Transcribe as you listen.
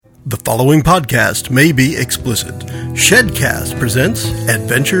The following podcast may be explicit. Shedcast presents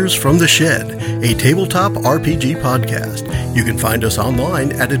Adventures from the Shed, a tabletop RPG podcast. You can find us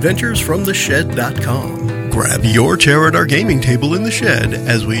online at adventuresfromtheshed.com. Grab your chair at our gaming table in the shed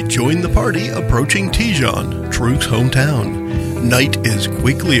as we join the party approaching Tijon, Truk's hometown. Night is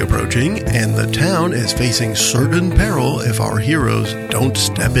quickly approaching, and the town is facing certain peril if our heroes don't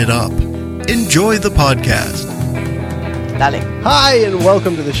step it up. Enjoy the podcast. Hi, and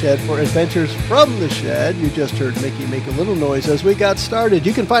welcome to The Shed for Adventures from the Shed. You just heard Mickey make a little noise as we got started.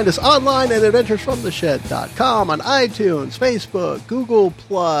 You can find us online at adventuresfromtheshed.com, on iTunes, Facebook, Google+,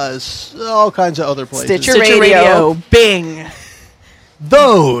 all kinds of other places. Stitcher Radio, Bing.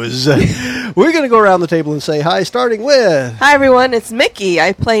 Those. We're going to go around the table and say hi, starting with... Hi, everyone. It's Mickey.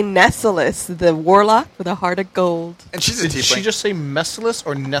 I play Nessalus, the warlock with a heart of gold. And she's a Did tiefling. she just say Messalus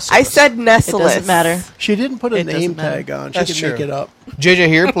or Nessalus? I said Nessalus. It doesn't matter. She didn't put a It name doesn't matter. tag on. She That's can true. make it up. JJ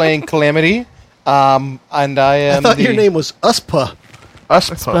here playing Calamity. And I am I thought your name was Uspa.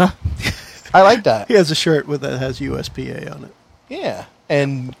 Uspa. I like that. He has a shirt that has USPA on it. Yeah.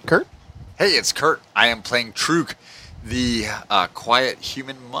 And Kurt? Hey, it's Kurt. I am playing Truk, the quiet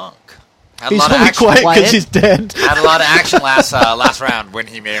human monk. Had a He's lot of only action. quiet because Quiet? he's dead. Had a lot of action last round when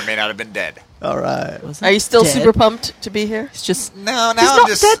he may or may not have been dead. All right. Wasn't Are you still dead. super pumped to be here? It's just No, now he's I'm not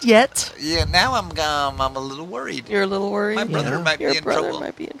just dead yet. Yeah, now I'm a little worried. You're a little worried? My brother might be Your in brother trouble.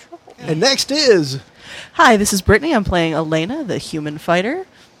 might be in trouble. And next is... Hi, this is Brittany. I'm playing Elena, the human fighter,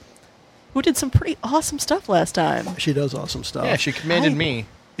 who did some pretty awesome stuff last time. She does awesome stuff. Yeah, she commanded me.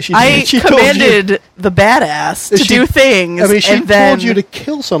 I she told commanded the badass to She- do things, I mean, she and then told you to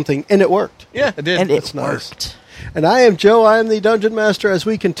kill something, and it worked. Yeah, I did. and it That's nice. worked. And I am Joe. I am the Dungeon Master as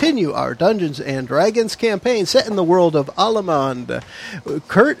we continue our Dungeons and Dragons campaign set in the world of Alamand.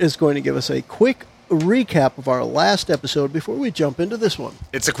 Kurt is going to give us a quick recap of our last episode before we jump into this one.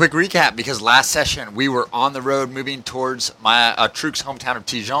 It's a quick recap because last session we were on the road moving towards my Truk's hometown of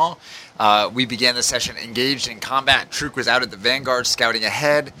Tijon. We began the session engaged in combat. Truk was out at the vanguard scouting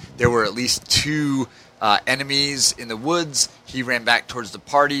ahead. There were at least two enemies in the woods. He ran back towards the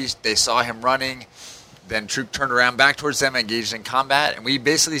party. They saw him running. Then Truk turned around back towards them, engaged in combat. And we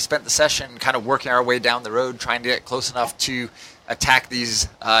basically spent the session kind of working our way down the road, trying to get close enough to attack these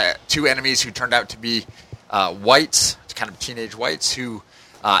two enemies who turned out to be whites, kind of teenage whites, who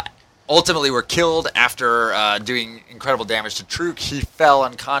ultimately were killed after doing incredible damage to Truk. He fell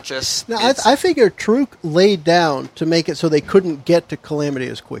unconscious. Now, I figured Truk laid down to make it so they couldn't get to Calamity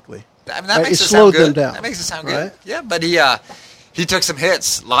as quickly. I mean, that Right, makes it it sound slowed them good. down, That makes it sound right? good. Yeah, but he took some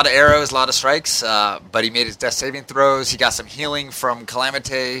hits, a lot of arrows, a lot of strikes, but he made his death saving throws. He got some healing from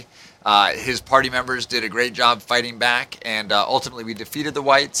Calamity. His party members did a great job fighting back, and ultimately we defeated the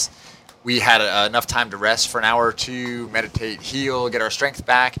whites. We had enough time to rest for an hour or two, meditate, heal, get our strength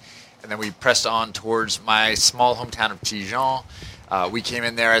back, and then we pressed on towards my small hometown of Tijon. We came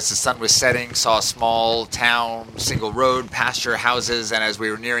in there as the sun was setting, saw a small town, single road, pasture, houses, and as we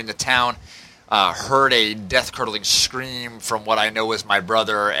were nearing the town, heard a death-curdling scream from what I know was my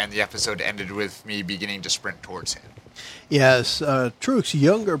brother, and the episode ended with me beginning to sprint towards him. Yes, Truk's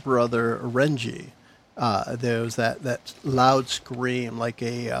younger brother, Renji, there was that loud scream, like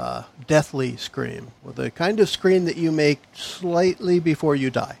a deathly scream, with a kind of scream that you make slightly before you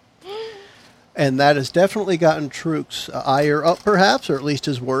die. And that has definitely gotten Truk's ire up, perhaps, or at least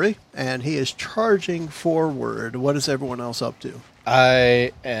his worry, and he is charging forward. What is everyone else up to?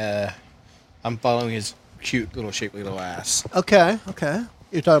 I'm following his cute little shapely little ass. Okay.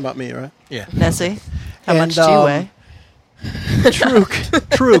 You're talking about me, right? Yeah. Nessie, how And, much do you weigh?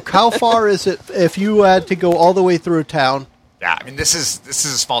 Truk, how far is it if you had to go all the way through town? Yeah, I mean, this is a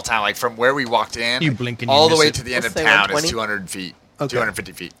small town. Like, from where we walked in, You blink and you all the miss way it. to the end Let's of say town is 120. 200 feet, Okay.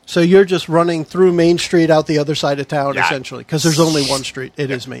 250 feet. So you're just running through Main Street out the other side of town, Yeah. essentially, because there's only one street.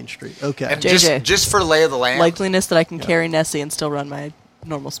 It is Main Street. Okay. And JJ. just for lay of the land, Likeliness that I can carry Nessie and still run my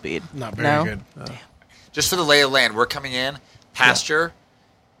normal speed. Not very No? good. just for the lay of the land, we're coming in, pasture,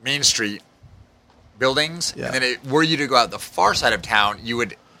 Main Street, buildings, Yeah. and then were you to go out the far side of town, you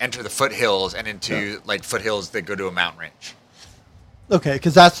would enter the foothills and into like foothills that go to a mountain range. Okay,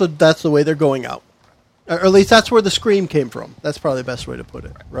 because that's the way they're going out. Or at least that's where the scream came from. That's probably the best way to put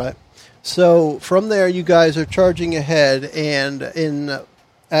it, right? So from there, you guys are charging ahead, and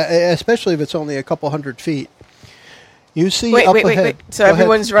especially if it's only a couple hundred feet, you see Wait. ahead. So Go ahead.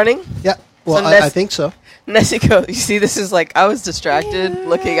 everyone's running? Yeah. Well, So I think so. Nessie goes, you see, this is like, I was distracted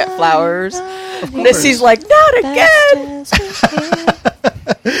looking at flowers. course. Nessie's like, not again!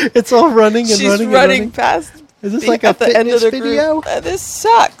 It's all running and She's running and running running. past Is this like a at the end of fitness the video? group. This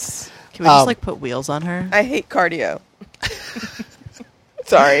sucks. Can we just put wheels on her? I hate cardio.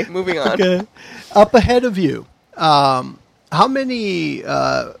 Sorry, moving on. Okay. Up ahead of you, how many,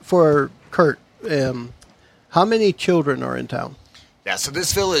 for Kurt, how many children are in town? Yeah, so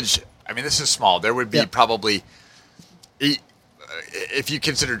this village, I mean, this is small. There would be Yeah. probably, if you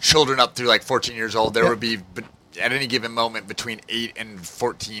consider children up through like 14 years old, there Yeah. would be, at any given moment, between 8 and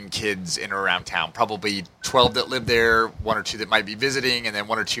 14 kids in or around town. Probably 12 that live there, 1 or 2 that might be visiting, and then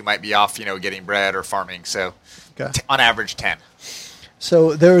 1 or 2 might be off, getting bread or farming. So Okay. on average, 10.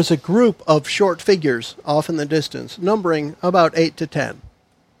 So there is a group of short figures off in the distance, numbering about 8 to 10,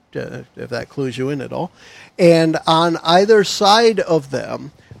 if that clues you in at all. And on either side of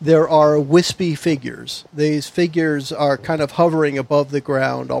them, there are wispy figures. These figures are kind of hovering above the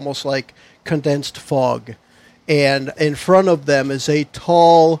ground, almost like condensed fog. And in front of them is a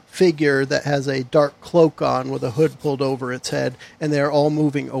tall figure that has a dark cloak on with a hood pulled over its head, and they're all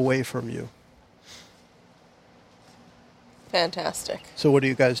moving away from you. Fantastic. So what are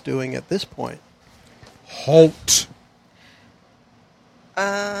you guys doing at this point? Halt.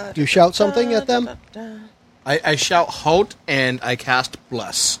 Do you shout something at them? I shout halt and I cast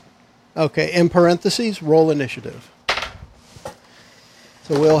bless. Okay, in parentheses, roll initiative.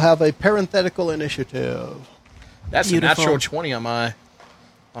 So we'll have a parenthetical initiative. That's Beautiful. a natural 20 on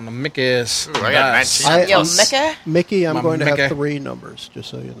the Mickey's. Ooh, I got dice. 19. Yo, Yes. Mecca, Mickey, I'm My going to Mickey. have 3 numbers, just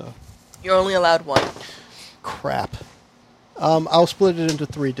so you know. you're only allowed 1. Crap. I'll split it into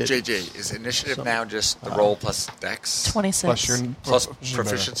 3 digits. JJ, is initiative So- now just the roll plus dex? 26. Plus your Plus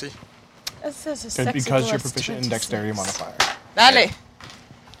proficiency? because you're proficient in dexterity modifier. Dale.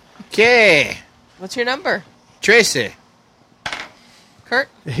 Okay. What's your number? Tracy. Kurt?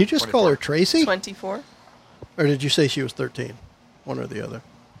 Did he just call her Tracy? 24. Or did you say she was 13? One or the other.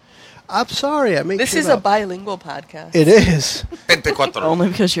 I'm sorry, I make This shit is a up. bilingual podcast. It is. 24. Only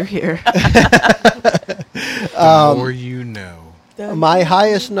because you're here. The more you know. My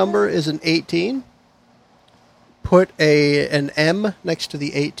highest number is an 18. Put an M next to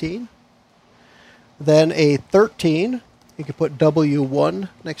the 18. Then a 13. You can put W1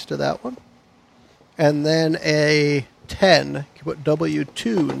 next to that one. And then a 10. You can put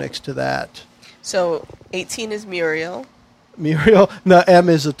W2 next to that. So 18 is Muriel. Muriel. No, M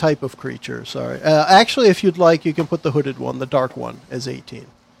is a type of creature. Sorry. Actually, if you'd like, you can put the hooded one, the dark one, as 18.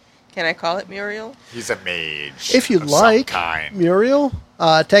 Can I call it Muriel? He's a mage. If you'd of some like, kind. Muriel.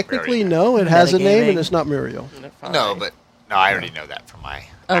 Technically, Very no. It has a name, and Metagaming. it's not Muriel. No, but I already know that from my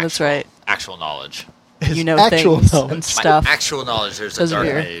Oh, that's right. actual knowledge. It's You know actual things knowledge. and stuff. My actual knowledge, there's a Because of dark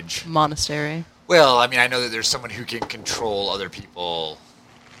your mage. monastery. Well, I mean, I know that there's someone who can control other people.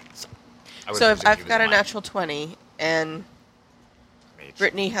 I would So if presume he I've was got a mage. natural 20 and Mage.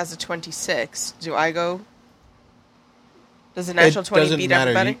 Brittany has a 26, do I go? Does a natural 20 doesn't beat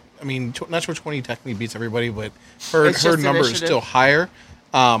matter. everybody? Natural 20 technically beats everybody, but her It's just number is initiative. still higher.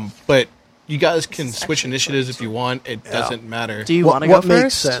 But you guys can switch initiatives if you want. It doesn't matter. Do you want to go What first?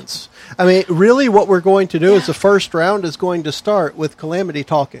 makes sense? I mean, really, what we're going to do is the first round is going to start with Calamity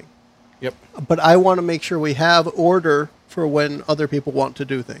talking. Yep. But I want to make sure we have order for when other people want to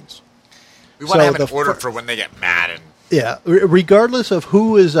do things. We want to So have an the order fir- for when they get mad and Yeah, regardless of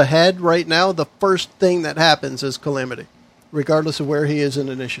who is ahead right now, the first thing that happens is Calamity, regardless of where he is in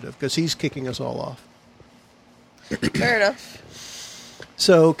initiative, because he's kicking us all off. Fair enough.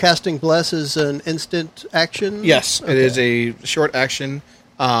 So casting Bless is an instant action? Yes, it is a short action.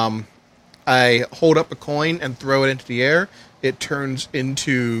 I hold up a coin and throw it into the air. It turns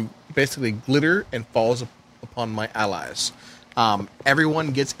into basically glitter and falls upon my allies.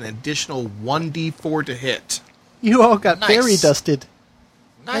 Everyone gets an additional 1d4 to hit. You all got Nice. fairy dusted.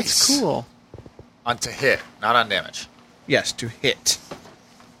 nice. That's cool. On to hit, not on damage. Yes, to hit.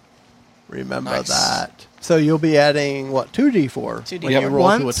 Remember Nice. that. So you'll be adding, what, 2d4 2d4. when you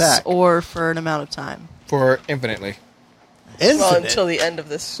roll to Once attack. or for an amount of time? For infinitely. Infinite. Well, until the end of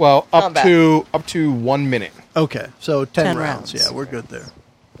this Well, combat. up to 1 minute. Okay, so 10 10 rounds. rounds. Yeah, we're good there.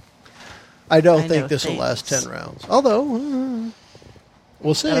 I don't I think know this will last things. 10 rounds. Although,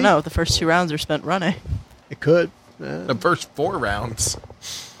 we'll see. I don't know. The first 2 rounds are spent running. It could. The first 4 rounds.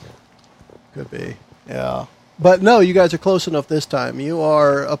 Could be. Yeah. But no, you guys are close enough this time. You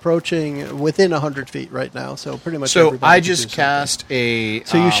are approaching within 100 feet right now, so pretty much So everybody I can do just something. cast a.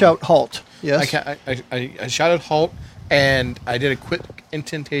 So you shout halt. Yes? I shouted halt, and I did a quick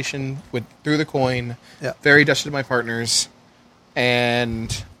indentation through the coin. Yeah. Very dusted my partners,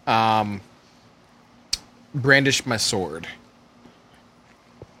 and brandished my sword.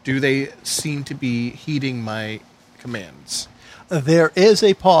 Do they seem to be heeding my commands? There is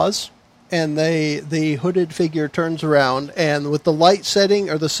a pause, and the hooded figure turns around, and with the light setting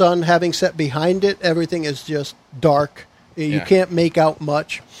or the sun having set behind it, everything is just dark You Yeah. can't make out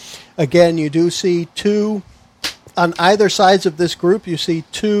much. Again, you do see two on either sides of this group. You see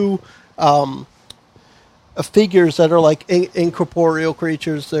two figures that are like incorporeal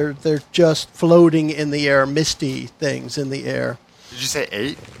creatures. They're just floating in the air, misty things in the air. Did you say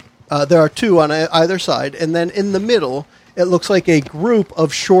 8? There are two on either side, and then in the middle, it looks like a group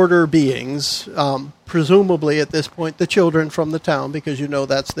of shorter beings, presumably at this point the children from the town, because you know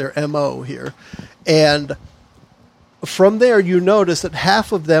that's their MO here. And from there, you notice that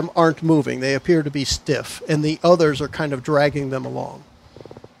half of them aren't moving. They appear to be stiff, and the others are kind of dragging them along.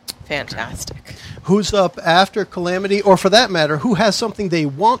 Fantastic. Who's up after Calamity, or for that matter, who has something they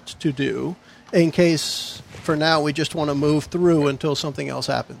want to do in case, for now, we just want to move through until something else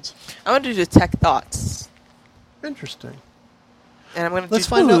happens? I want to detect thoughts. Interesting. And I'm going to Let's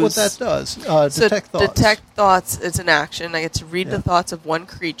find out what that does. Detect thoughts. Detect thoughts is an action. I get to read Yeah. the thoughts of one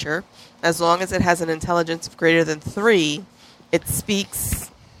creature. As long as it has an intelligence of greater than 3, it speaks.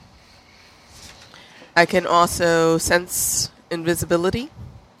 I can also sense invisibility.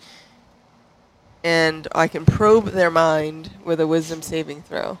 And I can probe their mind with a wisdom saving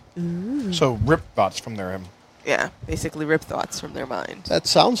throw. So rip thoughts from their Yeah, basically rip thoughts from their mind. That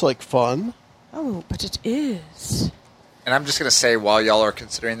sounds like fun. Oh, but it is. And I'm just going to say, while y'all are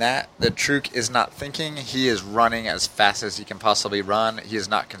considering that Truk is not thinking. He is running as fast as he can possibly run. He is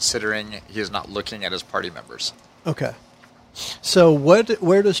not considering. He is not looking at his party members. Okay. So where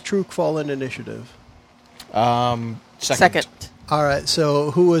does Truk fall in initiative? Second. All right,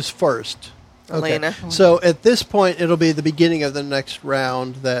 so who is first? Okay. Elena. So at this point, it'll be the beginning of the next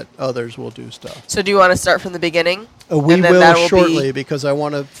round that others will do stuff. So do you want to start from the beginning? We And then will that shortly because I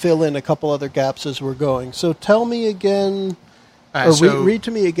want to fill in a couple other gaps as we're going. So tell me again, All right, or so read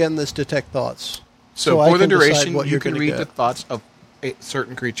to me again this detect thoughts. So I for the can decide duration, what you you're can gonna read get. the thoughts of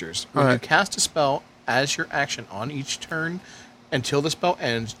certain creatures. When All you right. cast a spell as your action on each turn, until the spell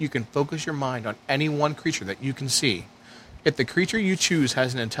ends, you can focus your mind on any one creature that you can see. If the creature you choose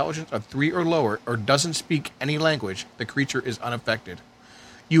has an intelligence of 3 or lower or doesn't speak any language, the creature is unaffected.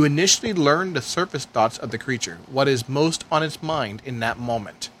 You initially learn the surface thoughts of the creature, what is most on its mind in that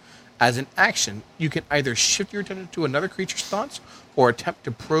moment. As an action, you can either shift your attention to another creature's thoughts or attempt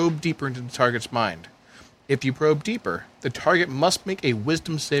to probe deeper into the target's mind. If you probe deeper, the target must make a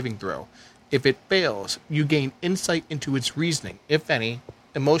wisdom saving throw. If it fails, you gain insight into its reasoning, if any,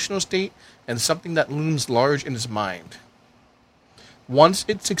 emotional state, and something that looms large in its mind. Once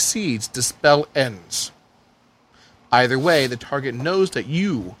it succeeds, the spell ends. Either way, the target knows that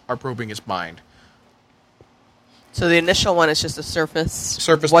you are probing its mind. So the initial one is just a surface.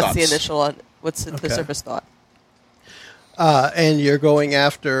 Surface What's thoughts. the initial one? What's the Okay. surface thought? And you're going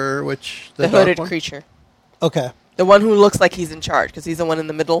after which The dark hooded one? creature. Okay. The one who looks like he's in charge, because he's the one in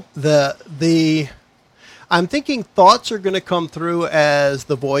the middle. I'm thinking thoughts are going to come through as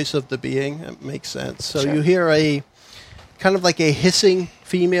the voice of the being. It makes sense. So Sure. you hear a kind of like a hissing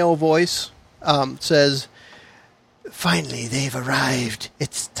female voice says, "Finally, they've arrived.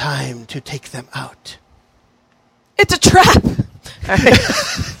 It's time to take them out." It's a trap! All right.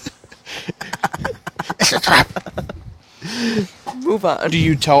 It's a trap. Move on. Do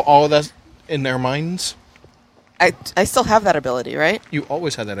you tell all of that in their minds? I still have that ability, right? You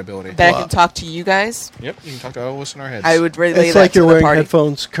always had that ability. That I can talk to you guys. Yep, you can talk to all of us in our heads. I would relay It's that like to you're the wearing party.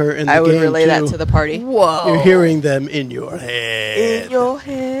 headphones, Kurt, in the I would game, relay that too. to the party. Whoa! You're hearing them in your head. in your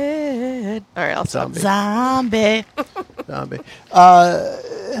head. All right, I'll stop. Zombie. Zombie. Zombie.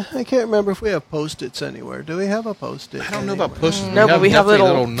 I can't remember if we have Post-its anywhere. Do we have a Post-it? I don't know about anywhere? push. No, but we have definitely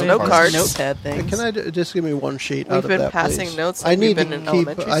little note note cards. cards. Notepad things. Can I just give me one sheet We've out of been that, passing please? notes I like need we've to been in keep.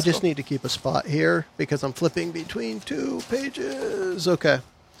 elementary I just school. need to keep a spot here because I'm flipping between 2 pages. Okay.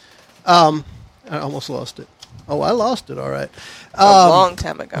 I almost lost it. Oh, I lost it. All right. A long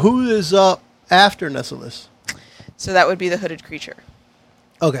time ago. Who is up after Nessilis? So that would be the hooded creature.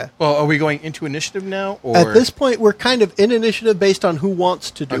 Okay. Well, are we going into initiative now? Or At this point, we're kind of in initiative based on who wants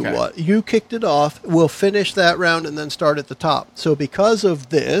to do Okay. what. You kicked it off. We'll finish that round and then start at the top. So because of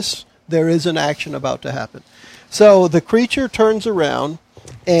this, there is an action about to happen. So the creature turns around,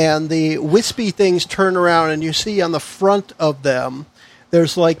 and the wispy things turn around, and you see on the front of them,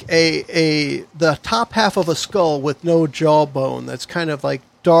 there's like the top half of a skull with no jawbone that's kind of like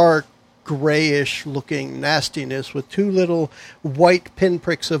dark, grayish looking nastiness with 2 little white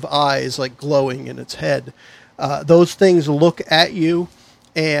pinpricks of eyes like glowing in its head. Those things look at you,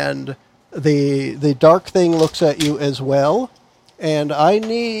 and the dark thing looks at you as well. And I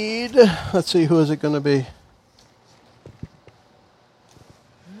need, let's see, who is it going to be?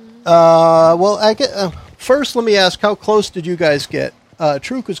 Well, I get, first let me ask, how close did you guys get?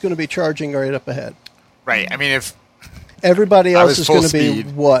 Truk is going to be charging right up ahead. Right. I mean, if Everybody I else was is full going to be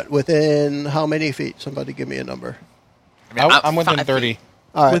speed. what? Within how many feet? Somebody give me a number. I mean, I'm within 5 30. feet.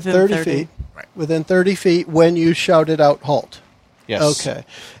 All right, Within 30 30. feet. Right. Within 30 feet when you shouted out halt. Yes. Okay.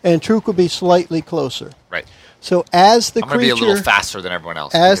 And Truk will be slightly closer. Right. So as the I'm going to be creature a little faster than everyone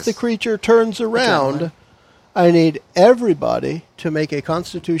else. as the because- creature turns around, I need everybody to make a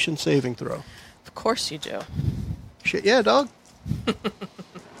Constitution saving throw. Of course you do. Shit, yeah, dog. All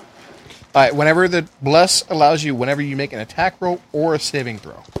right. Whenever the bless allows you, whenever you make an attack roll or a saving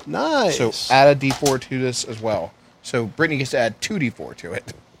throw. Nice. So add a D4 to this as well. So Brittany gets to add 2D4 to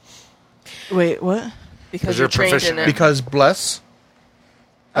it Wait, what? Because you're you're trained proficient in in it. because bless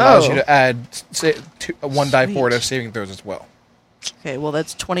allows you Oh. to add one die Sweet. 4 to saving throws as well. Okay, well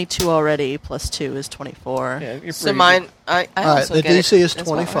that's 22 already. Plus 2 is 24. Yeah, you're So pretty mine, I All right, also the get DC it is as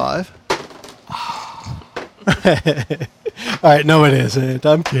well, right? 25. All right, no, it isn't.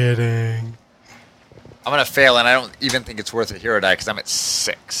 I'm kidding. I'm going to fail, and I don't even think it's worth a hero die because I'm at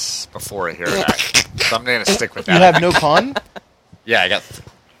 6 before a hero die. So I'm going to stick with You that. have no con. Yeah, I got.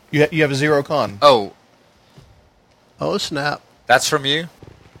 You have a 0 con. Oh, Oh, snap. that's from you?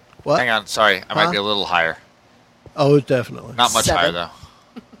 What? Hang on, sorry. I might Huh? be a little higher. Oh, definitely. Not much 7. higher, though.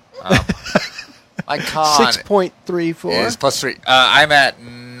 My con 6.34. is +3. I'm at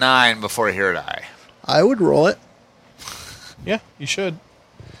 9 before a hero die. I would roll it. Yeah, you should.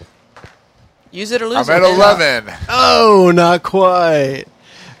 Use it or I'm lose at it. 11. Oh, not quite.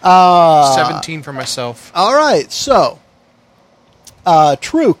 17 for myself. All right, so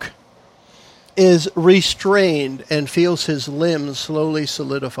Truk is restrained and feels his limbs slowly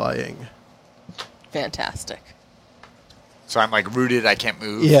solidifying. Fantastic. So I'm like rooted. I can't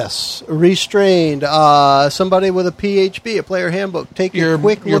move. Yes, restrained. Somebody with a PHB, a player handbook, take Your a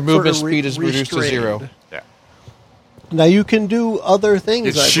quick your look movement for speed is reduced to restrained. 0. Yeah. Now you can do other things.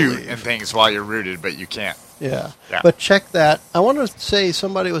 You can I shoot believe. and things while you're rooted, but you can't. Yeah. Yeah. But check that. I want to say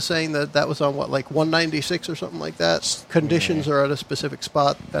somebody was saying that was on what, like 196 or something like that. Conditions are at a specific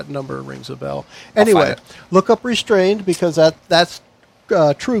spot. That number rings a bell. Anyway, find it. look up restrained because that's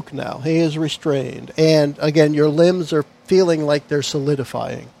Truk now. He is restrained. And again, your limbs are feeling like they're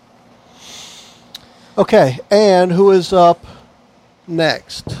solidifying. Okay, and who is up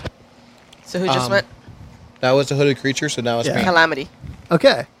next? So who just went? That was the hooded creature, so now it's Yeah. me. Calamity.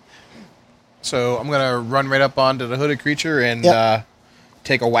 Okay. So I'm going to run right up onto the hooded creature and Yep.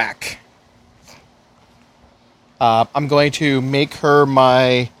 take a whack. I'm going to make her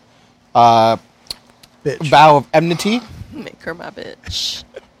my Bitch. vow of enmity. Make her my bitch.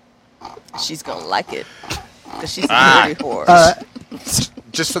 She's gonna like it. 'Cause she's a dirty horse.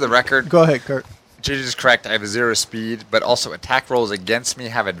 Just for the record, Go ahead, Kurt. JJ is correct. I have a 0 speed, but also attack rolls against me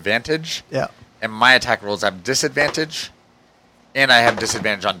have advantage, Yeah. and my attack rolls have disadvantage, and I have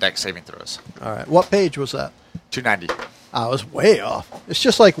disadvantage on dex saving throws. All right. What page was that? 290. I was way off. It's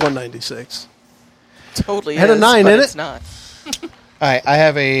just like 196. Totally Had a is, 9 but in it's it. not. All right, I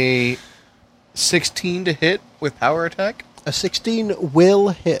have a 16 to hit with power attack. A 16 will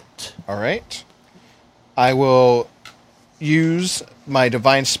hit. All right. I will use my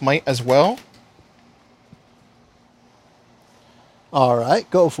divine smite as well. All right,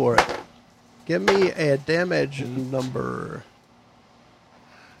 go for it. Give me a damage number.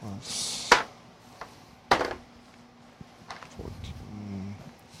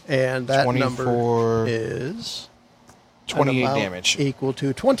 And that 24, number is 28 an amount damage. equal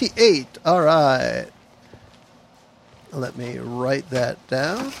to 28. All right. Let me write that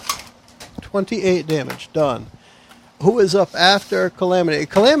down. 28 damage. Done. Who is up after Calamity?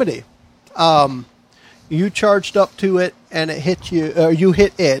 Calamity. You charged up to it, and it hit you. You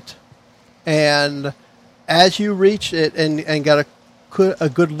hit it, and as you reached it and got a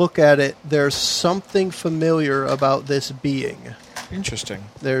good look at it, there's something familiar about this being. Interesting.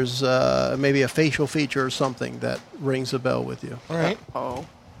 There's maybe a facial feature or something that rings a bell with you. All right. Oh.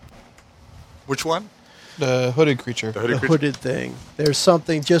 Which one? The hooded creature. The hooded thing. There's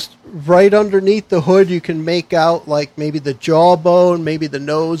something just right underneath the hood. You can make out like maybe the jawbone, maybe the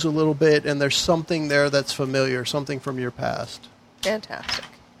nose a little bit, and there's something there that's familiar, something from your past. Fantastic.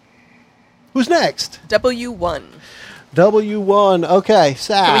 Who's next? W1. W1. Okay,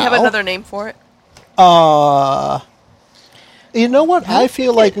 Sal. Can we have another name for it? You know what? I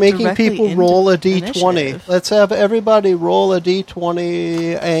feel like get making directly people into roll a d20. initiative. Let's have everybody roll a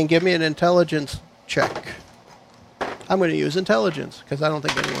d20 and give me an intelligence check. I'm going to use intelligence because I don't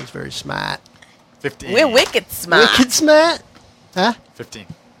think anyone's very smart. 15. We're wicked smart. Wicked smart? Huh? 15.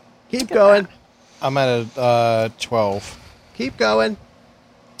 Keep going. I'm at a 12. Keep going.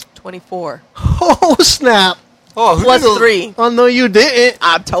 24. Oh, snap. Oh, who Plus knew the- 3. Oh, no, you didn't.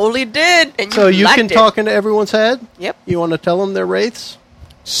 I totally did. And So you liked can it. talk into everyone's head? Yep. You want to tell them they're wraiths?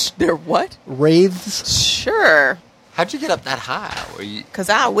 They're what? Wraiths? Sure. How'd you get up that high? Were you? Because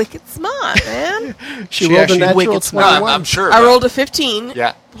I'm wicked smart, man. She She rolled a actually natural wicked smart. 21. I'm sure. I but- rolled a 15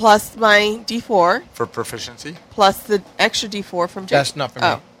 Yeah, plus my D4 for proficiency. plus the extra D4 from Jake. That's not for me.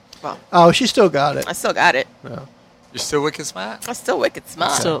 Oh, well, Oh, she still got it. I still got it. You're still wicked smart. I'm still wicked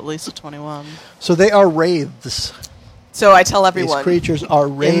smart. Still at least a 21. So they are wraiths. So I tell These everyone creatures are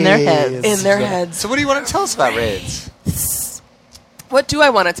wraiths. In their heads. in their heads. So what do you want to tell us about raids? What do I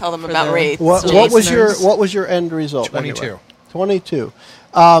want to tell them about the wraiths? What listeners. was your end result? 22. Anyway? 22.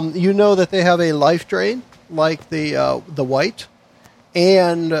 You know that they have a life drain like the white,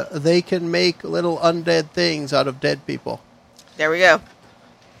 and they can make little undead things out of dead people. There we go.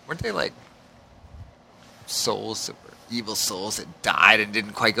 Weren't they like souls that were evil souls that died and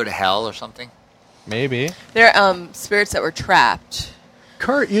didn't quite go to hell or something? Maybe. They're spirits that were trapped.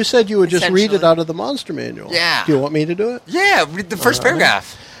 Kurt, you said you would just read it Essentially. out of the monster manual. Yeah. Do you want me to do it? Yeah, read the first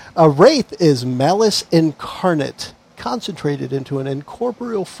paragraph. A wraith is malice incarnate, concentrated into an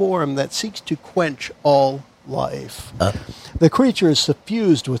incorporeal form that seeks to quench all life. The creature is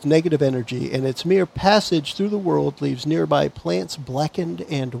suffused with negative energy, and its mere passage through the world leaves nearby plants blackened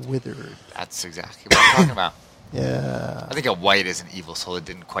and withered. That's exactly what I'm talking about. Yeah. I think a white is an evil soul that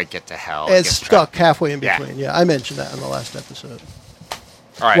didn't quite get to hell. It's gets stuck trapped. halfway in Yeah. between. Yeah, I mentioned that in the last episode.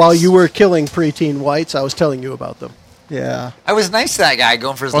 All right. While you were killing preteen whites, I was telling you about them. Yeah. I was nice to that guy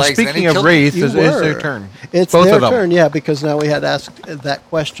going for his Well, legs. and then speaking he of killed wraith, You is were. their turn. It's Both their of them. turn, yeah, because now we had asked that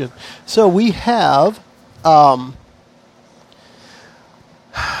question. So we have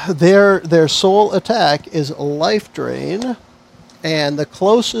their sole attack is life drain, and the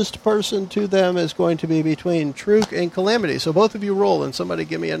closest person to them is going to be between Truk and Calamity. So both of you roll, and somebody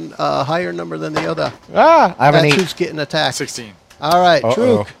give me a higher number than the other. Ah, I have an That's 8. who's getting attacked. 16. All right, Uh-oh.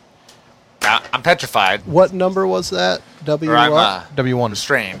 Truk. I'm petrified. What number was that? W Or I'm what? W1.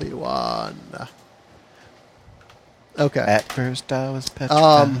 restrained. W1. Okay. At first I was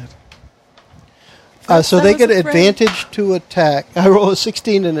petrified. So I they was get afraid. advantage to attack. I roll a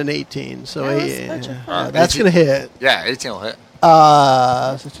 16 and an 18, so I was that's 18. going to hit. Yeah, 18 will hit.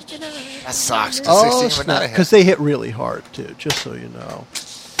 Uh, That sucks. 'Cause oh, 16 would not have hit. because they hit really hard too. Just so you know,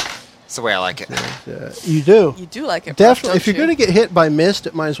 That's the way I like it. you do You do like it. definitely. If don't you're going to get hit by mist,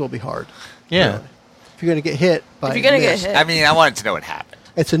 it might as well be hard. Yeah. If you're going to get hit by If you're gonna get mist, hit. I mean, I wanted to know what happened.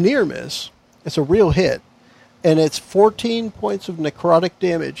 it's a near miss. It's a real hit, and it's 14 points of necrotic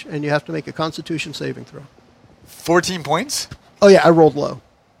damage, and you have to make a Constitution saving throw. 14 points? Oh yeah, I rolled low.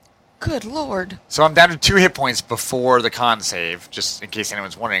 Good lord. So I'm down to 2 hit points before the con save, just in case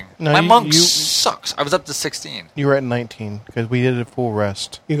anyone's wondering. No, My you- monk you- sucks. I was up to 16. You were at 19 because we did a full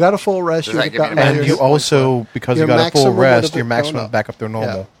rest. You got a full rest. Does You that would have give me gotten an all And your you hit points also, because Your you got a maximum full would rest, have your gone maximum up. is back up to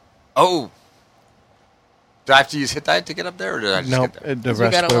normal. Oh. Do I have to use hit die to get up there, or did I just No, get there? the we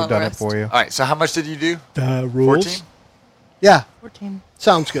rest got a would have long done rest. it for you. All right, so how much did you do? rules. 14? Yeah, 14.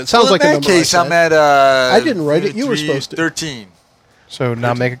 sounds good. Sounds Well, like in a that number. case, I I'm said. at... I didn't write it. You were supposed to. 13. So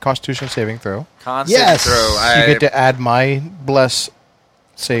now make a Constitution saving throw. Con Yes. saving throw. You get to add my bless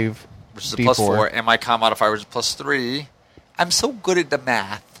save which is a D4. plus 4, and my con modifier is a plus 3. I'm so good at the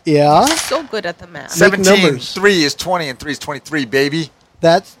math. Yeah, So good at the math. Make 17, numbers. 3 is 20, and 3 is 23, baby.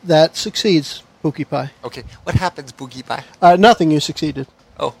 that succeeds, Pookie Pie. Okay, what happens, Boogie Pie? Nothing. You succeeded.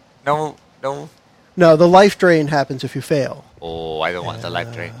 Oh, no. No, the life drain happens if you fail. Oh, I don't want the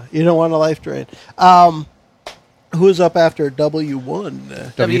life drain. You don't want a life drain. Who's up after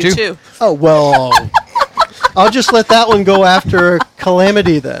W1? W2. Oh well, I'll just let that one go after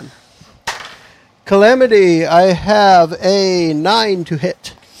Calamity then. Calamity, I have a 9 to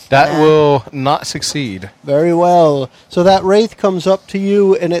hit. That will not succeed. Very well. So that wraith comes up to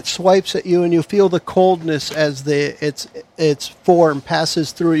you and it swipes at you, and you feel the coldness as its form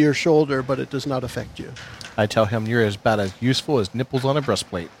passes through your shoulder, but it does not affect you. I tell him you're as about as useful as nipples on a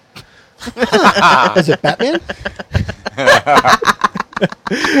breastplate. Is it Batman?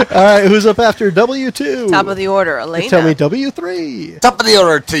 All right, who's up after W2? Top of the order, Elena. Tell me W3. Top of the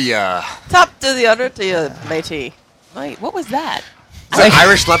order to ya. Top to the order to you, matey. Wait, what was that? Is that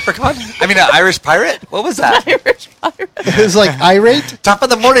Irish leprechaun? I mean, an Irish pirate? What was that? Irish pirate. It's like irate. Top of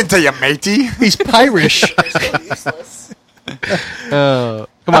the morning to ya, matey. He's Pirish. Useless.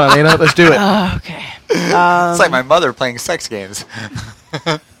 Come on, Elena, let's do it. Oh, okay. It's like my mother playing sex games.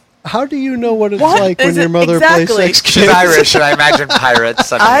 How do you know what it's What like when is your it mother exactly? plays sex She's games? Irish, and I imagine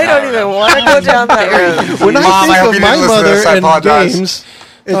pirates. I don't even want to go down that road. When Mom, I I think hope of you my didn't listen to mother this. I and apologize. games,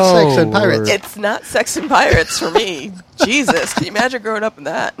 It's sex and pirates. It's not sex and pirates for me. Jesus, can you imagine growing up in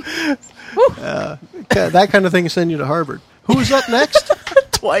that? That kind of thing send you to Harvard. Who's up next?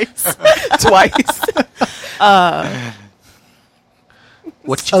 Twice.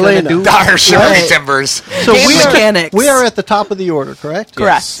 What you Elena. gonna do? Dire Sugar Right. Timbers. So Game mechanics. we are at the top of the order, correct?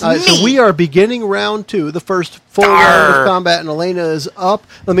 Correct. So we are beginning round 2, the first full round of combat, and Elena is up.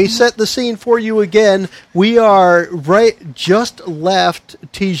 Let me set the scene for you again. We are just left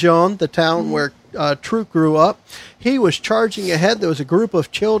Tijon, the town where Truk grew up. He was charging ahead. There was a group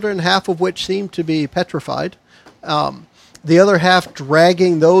of children, half of which seemed to be petrified. The other half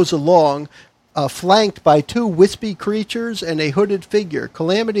dragging those along. Flanked by 2 wispy creatures and a hooded figure.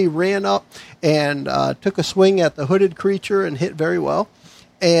 Calamity ran up and took a swing at the hooded creature and hit very well.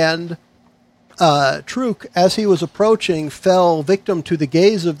 And Truk, as he was approaching, fell victim to the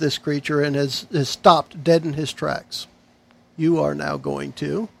gaze of this creature and has stopped dead in his tracks. You are now going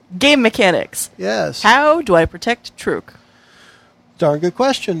to... Game mechanics. Yes. How do I protect Truk? Darn good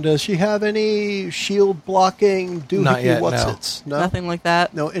question. Does she have any shield blocking Not yet, what's-its? No. Nothing like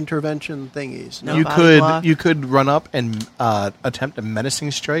that. No intervention thingies. No You body block. could run up and attempt a menacing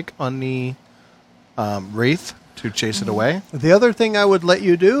strike on the wraith to chase it away. The other thing I would let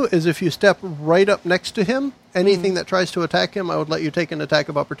you do is if you step right up next to him, anything that tries to attack him, I would let you take an attack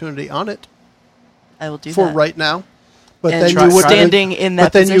of opportunity on it I will do for that. right now. But And then try- you wouldn't standing in that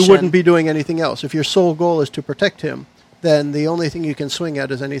But then you position. wouldn't be doing anything else. If your sole goal is to protect him, then the only thing you can swing at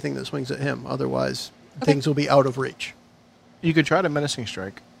is anything that swings at him. Otherwise, things will be out of reach. You could try the menacing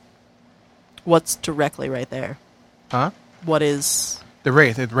strike. What's directly right there? Huh? What is... The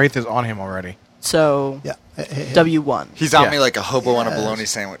wraith. The wraith is on him already. So, Yeah. W1. He's on Yeah. me like a hobo on a Yes. bologna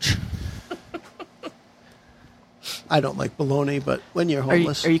sandwich. I don't like bologna, but when you're Are you,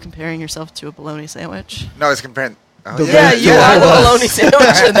 homeless... are you comparing yourself to a bologna sandwich? No, I was comparing. Oh, The Yeah, Wraith. you are the bologna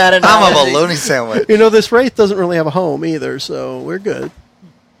sandwich in that I'm analogy. a bologna sandwich. You know, this wraith doesn't really have a home either, so we're good.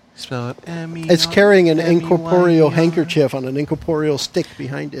 Spell it M-E. It's carrying an M-E-Y-E-R. incorporeal handkerchief on an incorporeal stick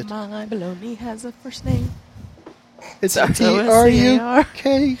behind it. My bologna has a first name. It's Sorry.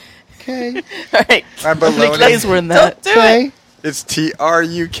 T-R-U-K-K. All right. My How many bologna. K's were in that? Don't do it. It's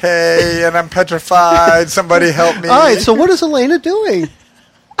T-R-U-K, and I'm petrified. Somebody help me. All right, so what is Elena doing?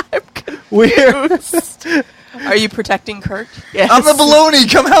 I'm We're Are you protecting Kurt? Yes. I'm the bologna.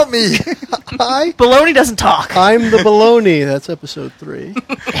 Come help me. Bologna doesn't talk. I'm the baloney. That's episode 3.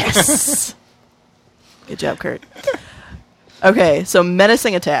 Yes. Good job, Kurt. Okay, so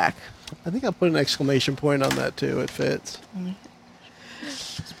menacing attack. I think I'll put an exclamation point on that too. It fits.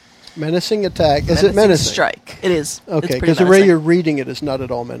 Menacing attack. Is it menacing? Strike. It is. Okay, It's pretty because the way menacing. you're reading it is not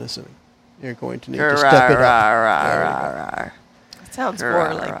at all menacing. You're going to need to step it up. It sounds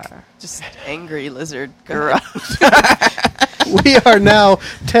more like just angry lizard. We are now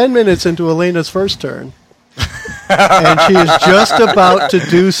 10 minutes into Elena's first turn. And she is just about to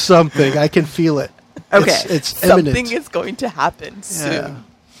do something. I can feel it. Okay. It's imminent. Something is going to happen soon.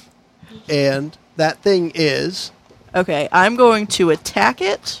 And that thing is... Okay, I'm going to attack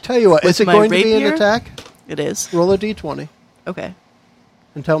it. Tell you what, With is it my going to be an rapier? attack? It is. Roll a d20 Okay.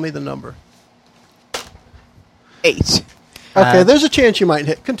 and tell me the number. 8 Okay, there's a chance you might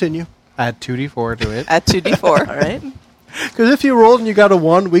hit. Continue. Add 2d4 to it. at 2d4. All right. Because if you rolled and you got a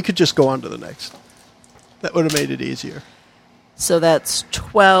 1, we could just go on to the next. That would have made it easier. So that's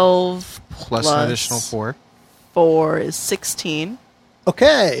 12 Plus an additional 4. 4 is 16.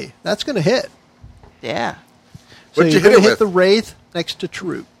 Okay, that's going to hit. Yeah. So What'd you're you hit going to it hit the Wraith next to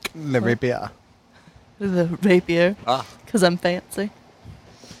Truk. The rapier. The rapier. Ah. Because I'm fancy.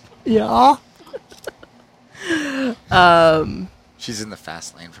 Yeah. She's in the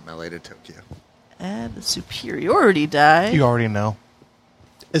fast lane from LA to Tokyo. Add the superiority die. You already know.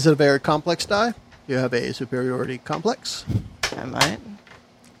 Is it a very complex die? You have a superiority complex. I might.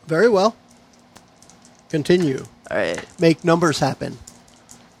 Very well. Continue. All right. Make numbers happen.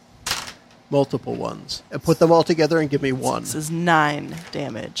 Multiple ones. And put them all together and give me 1. This is 9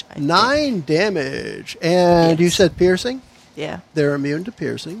 damage. I think. 9 damage. And you Yes. said piercing? Yeah. They're immune to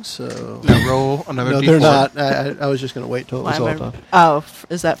piercing, so... Now roll another No, d4 they're not. I was just going to wait till it Why was am all I- done. Oh,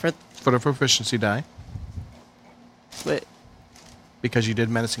 is that for... for the proficiency die Wait. because you did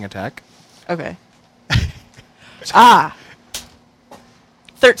menacing attack. Okay.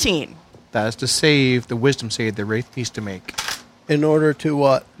 13. That is to save the wisdom save the wraith needs to make. In order to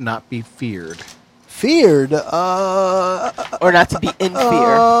what? Not be feared. Feared. Or not to be in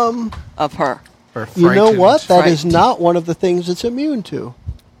fear of her. Or You know frightened. what? That is Frightened. not one of the things it's immune to.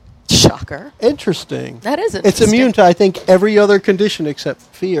 Shocker. Interesting. That is It's interesting. immune to, I think, every other condition except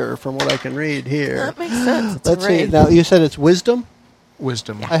fear, from what I can read here. That makes sense. It's Let's see. right. Now, you said it's wisdom?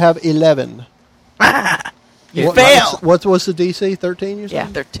 Wisdom. I have 11. You fail. What's the DC? 13, you said? Yeah,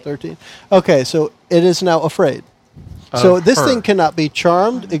 13. 13. Okay, so it is now afraid. So this her. thing cannot be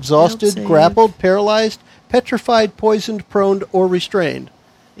charmed, exhausted, save. grappled, paralyzed, petrified, poisoned, prone, or restrained.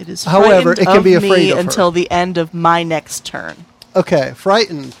 It is However, frightened it can of be afraid me of her. until the end of my next turn. Okay,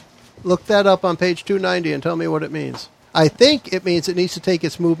 frightened. Look that up on page 290 and tell me what it means. I think it means it needs to take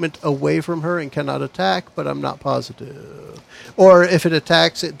its movement away from her and cannot attack, but I'm not positive. Or if it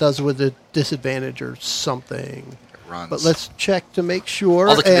attacks, it does with a disadvantage or something. Runs. But let's check to make sure.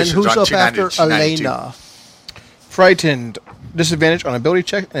 All the And conditions who's are on up after 292. Elena? Frightened. Disadvantage on ability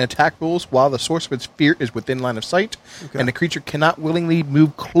check and attack rules while the source of its fear is within line of sight, and the creature cannot willingly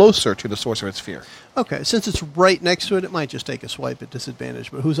move closer to the source of its fear. Okay, since it's right next to it, it might just take a swipe at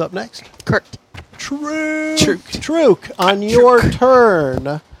disadvantage. But who's up next? Kurt. Truk, on your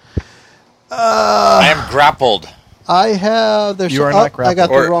turn. I am grappled. I have. You are not I got grappled.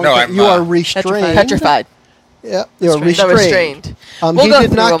 the Or, wrong. no, thing. I'm, You are restrained. Petrified. Yeah, you're No, restrained. restrained. We'll He go did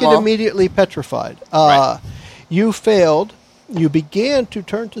through not them get all. immediately petrified. Right. You failed. You began to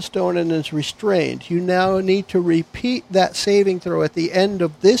turn to stone and is restrained. You now need to repeat that saving throw at the end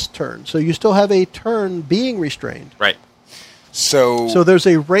of this turn. So you still have a turn being restrained. Right. So there's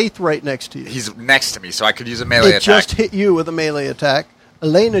a wraith right next to you. he's next to me, so I could use a melee It attack. just hit you with a melee attack.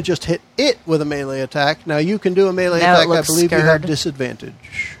 Elena just hit it with a melee attack. Now you can do a melee Now it attack. I looks believe you have scared.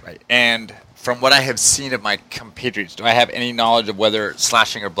 disadvantage. Right. And from what I have seen of my compatriots, do I have any knowledge of whether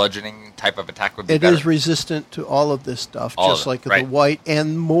slashing or bludgeoning type of attack would be It better? is resistant to all of this stuff, All of just it, like the right. white,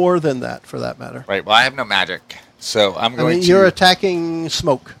 and more than that, for that matter. Right. Well, I have no magic, so I'm I going mean, to. you're attacking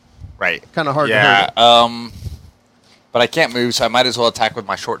smoke. right. kinda hard to yeah, hit but I can't move, so I might as well attack with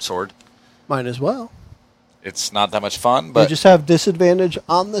my short sword. Might as well. It's not that much fun, You but just have disadvantage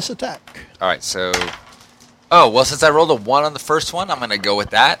on this attack. all right. So, oh well, since I rolled a 1 on the first one, I'm going to go with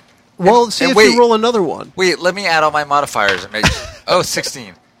that. Well, see and if wait. you roll another one. Wait, let me add all my modifiers and make.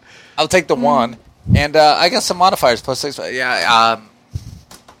 16. I'll take the 1, and I got some modifiers plus 6. Yeah,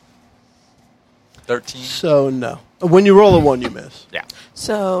 13. So, no. When you roll a 1, you miss. Yeah.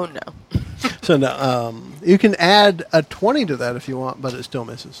 So, no. So, no. You can add a 20 to that if you want, but it still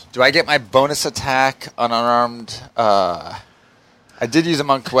misses. Do I get my bonus attack on unarmed? I did use a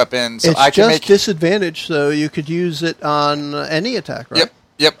monk weapon, so it's I can just make. disadvantage, so you could use it on any attack, right?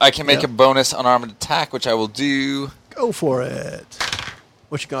 Yep. I can make Yep. a bonus unarmed attack, which I will do. Go for it.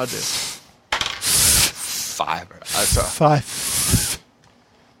 What you gotta do? 5. 5.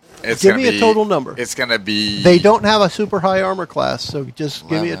 It's Give gonna me a be- total number. It's gonna be. They don't have a super high armor class, so just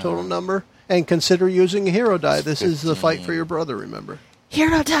give me a 11. total number and consider using a hero die. This is the fight 15. for your brother, remember?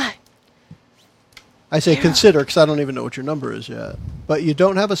 Hero die. I say consider because I don't even know what your number is yet. But you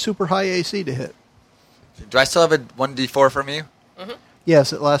don't have a super high AC to hit. Do I still have a 1d4 from you?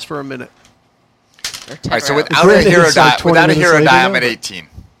 Yes, it lasts for a minute. Or 10 All right, so rounds. without a Granted, hero it's like die, 20 without a minutes hero later die, now, I'm at but- 18.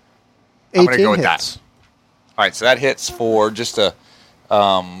 I'm gonna 18 go with that. hits. All right, so that hits for just a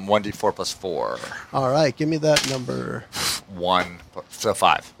 1d4 plus 4. All right, give me that number. 1, so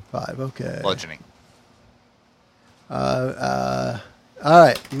 5. 5, okay. Bludgeoning. All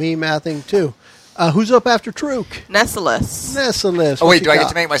right, me mathing too. Who's up after Truk? Nessalus. Nessalus. Oh, what wait, you do I get got?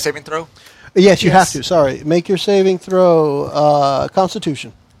 to make my saving throw? Yes, you have Yes. to. Sorry. Make your saving throw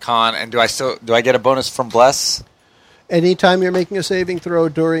Constitution. Con, and do I get a bonus from Bless? Anytime you're making a saving throw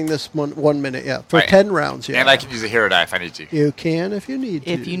during this 1 minute, yeah. For Right. 10 rounds, yeah. And I can use a hero die if I need to. You can if you need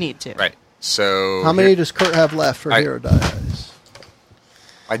to. If you need to. Right. So How many here- does Kurt have left for I- hero dice?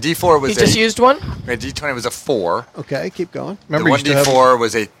 my D4 You was just used one? my D20 was a 4. Okay, keep going. Remember, the you still have- 1d4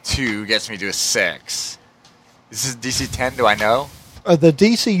 was a 2, gets me to a 6. This is DC 10. Do I know? The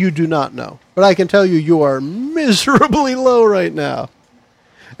DC you do not know, but I can tell you are miserably low right now.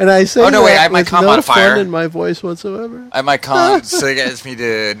 And I say Oh, no, wait, that I have my with con no modifier. fun in my voice whatsoever. I might con, so it gets me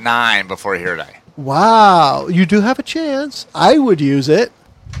to 9 before a hero die. Wow, you do have a chance. I would use it.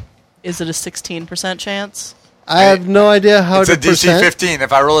 Is it a 16% chance? I have no idea how It's to a DC percent. 15.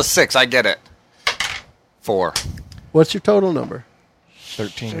 If I roll a 6, I get it. 4. What's your total number?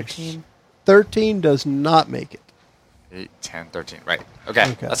 13. 13. 13 does not make it. 8, 10, 13. Right. Okay,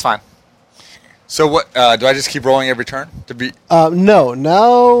 Okay. that's fine. So what? Do I just keep rolling every turn to be? No.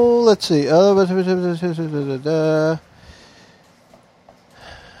 Now let's see. All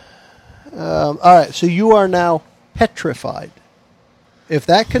right. So you are now petrified. If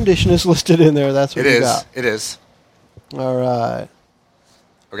that condition is listed in there, that's what It you is. got. It is. All right.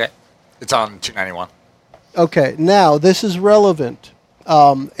 Okay. It's on 291. Okay. Now this is relevant.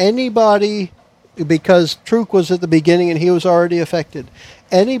 Anybody, because Truk was at the beginning and he was already affected.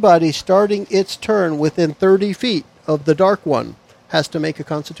 Anybody starting its turn within 30 feet of the Dark One has to make a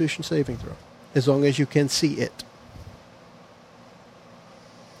Constitution saving throw, as long as you can see it.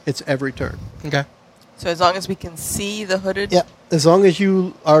 It's every turn. Okay. So as long as we can see the hooded... Yeah, as long as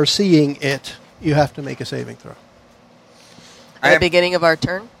you are seeing it, you have to make a saving throw. At the beginning of our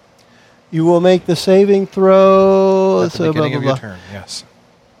turn? You will make the saving throw... At the beginning of your turn, yes.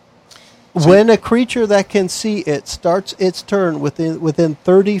 When a creature that can see it starts its turn within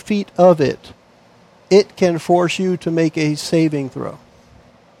 30 feet of it, it can force you to make a saving throw.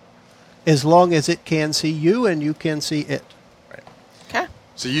 As long as it can see you and you can see it. Okay.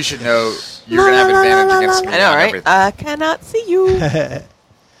 So you should know you're going to have advantage against me. I know, on right? everything. I cannot see you.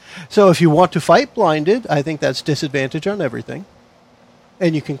 So if you want to fight blinded, I think that's disadvantage on everything.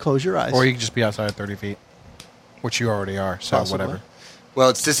 And you can close your eyes. Or you can just be outside of 30 feet, which you already are, so Possibly. whatever. Well,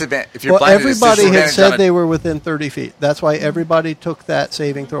 it's disadvantage. If you're Well, blinded, it's everybody had disadvantage said on they were within 30 feet. That's why everybody took that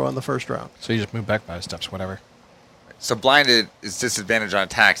saving throw on the first round. So you just move back 5 steps, whatever. So blinded is disadvantage on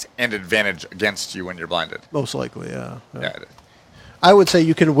attacks and advantage against you when you're blinded. Most likely, yeah. Yeah. I would say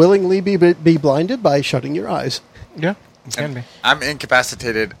you can willingly be blinded by shutting your eyes. Yeah, it can be. I'm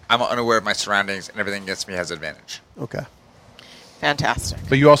incapacitated. I'm unaware of my surroundings, and everything against me has advantage. Okay. Fantastic.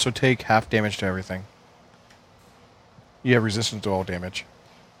 But you also take half damage to everything. You have resistance to all damage.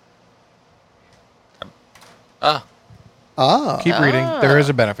 Keep reading. There is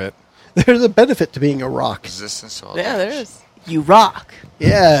a benefit. There's a benefit to being a rock. Resistance to all Yeah, damage. there is. You rock.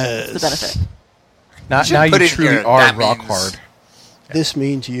 Yes. That's the benefit. Now should put you it truly here. are That rock means- hard. This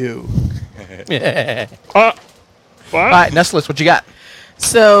means you. All right, Nestless, what you got?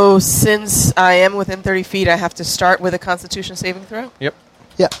 So since I am within 30 feet, I have to start with a Constitution saving throw? Yep.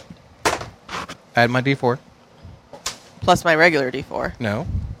 Yeah. Add my D4. Plus my regular D4. No.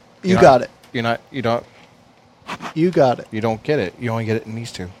 You got it. You don't You get it. You only get it in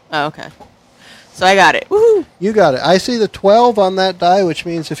these two. Oh, okay. So I got it. Woohoo! You got it. I see the 12 on that die, which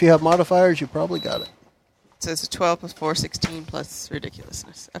means if you have modifiers, you probably got it. So it's a 12 plus 4, 16 plus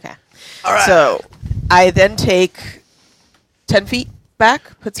ridiculousness. Okay. All right. So I then take 10 feet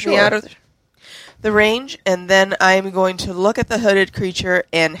back, puts me Sure. out of the range, and then I'm going to look at the hooded creature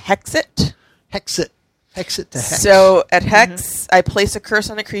and hex it. Hex it. Hex it to hex. So at hex, I place a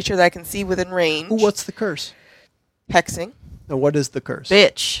curse on a creature that I can see within range. Ooh, what's the curse? Hexing. Now, what is the curse?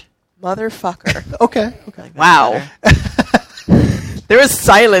 Bitch. Motherfucker. Okay. Wow. There was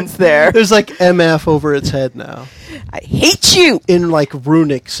silence there. There's like MF over its head now. I hate you. In like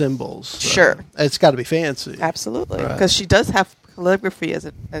runic symbols. So Sure. It's got to be fancy. Absolutely, Right. because she does have calligraphy as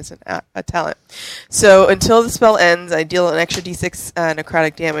a talent. So until the spell ends, I deal an extra d6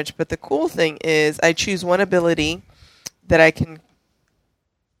 necrotic damage. But the cool thing is, I choose one ability that I can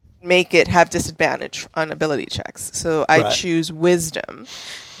make it have disadvantage on ability checks. So I Right. choose Wisdom.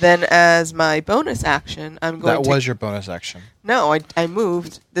 Then, as my bonus action, I'm going That to. was your bonus action. No, I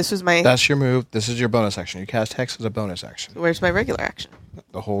moved. This was my. That's your move. This is your bonus action. You cast Hex as a bonus action. Where's my regular action?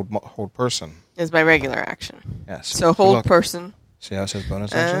 The hold person. Is my regular action. Yes. So hold person. See how it says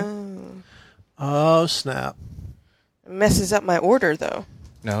bonus action? Oh, snap. It messes up my order, though.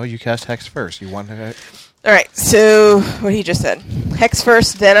 No, you cast Hex first. You want to... All right, so what he just said. Hex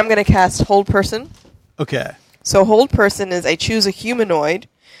first, then I'm going to cast Hold Person. Okay. So Hold Person is I choose a humanoid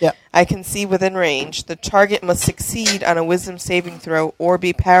Yeah. I can see within range. The target must succeed on a Wisdom saving throw or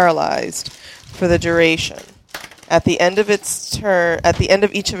be paralyzed for the duration. At the end of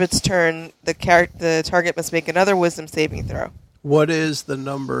each of its turn, the target must make another Wisdom saving throw. What is the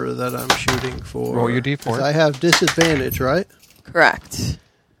number that I'm shooting for? Roll your D4. 'Cause I have disadvantage, right? Correct.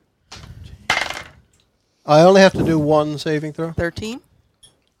 I only have to do one saving throw. 13,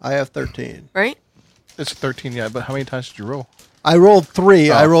 I have 13. right? It's 13, yeah, but how many times did you roll? I rolled 3.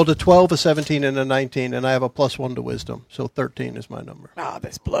 Oh. I rolled a 12, a 17, and a 19, and I have a +1 to wisdom. So 13 is my number. Ah,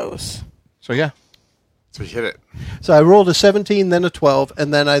 this blows. So, yeah. So you hit it. So I rolled a 17, then a 12,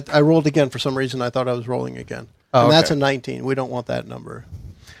 and then I rolled again for some reason. I thought I was rolling again. Oh, and that's okay. a 19. We don't want that number.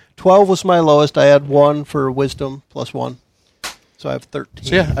 12 was my lowest. I had 1 for wisdom, +1. So I have 13.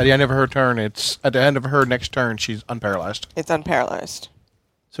 So, yeah, at the end of her turn, at the end of her next turn, she's unparalyzed. It's unparalyzed.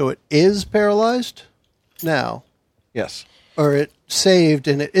 So it is paralyzed now. Yes. Or it saved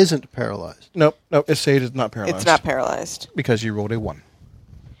and it isn't paralyzed. Nope, it's saved. It's not paralyzed. It's not paralyzed. Because you rolled a 1.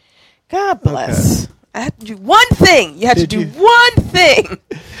 God bless. I had to do one thing. You had Did to do you? one thing.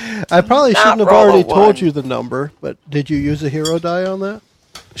 I probably Not shouldn't have roll a already told 1. you the number, but did you use a hero die on that?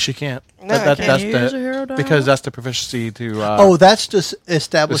 She can't. No, I can't. That's Can you use a hero die? because that's the proficiency to... Oh, that's just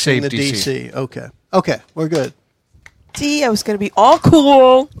establishing the the save DC. Okay, we're good. See, I was going to be all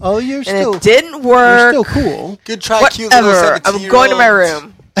cool, Oh, you're and still it didn't you're work. still cool. Good try, cute little Whatever. 17-year-old. I'm going to my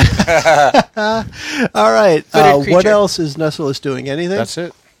room. All right. Footed What creature. else is Nessalus doing? Anything? That's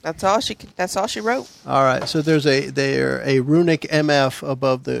it. That's all she wrote. All right. So there's a runic MF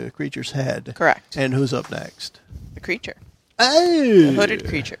above the creature's head. Correct. And who's up next? The creature. Oh. The hooded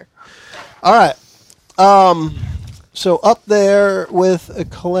creature. All right. So up there with a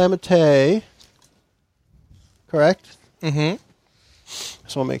Calamite, correct? Mm-hmm.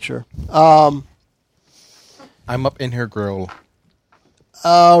 Just want to make sure. I'm up in her grill.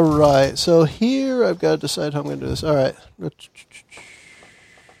 All right. So here I've got to decide how I'm going to do this. All right.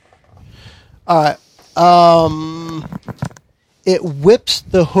 All right. It whips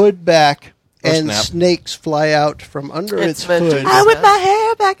the hood back, and snap. snakes fly out from under its meant to hood. be I whip my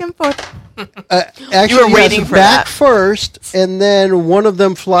hair back and forth. Actually, You were yes, waiting for back that. first, and then one of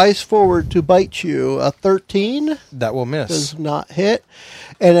them flies forward to bite you. A 13 That will miss. does not hit,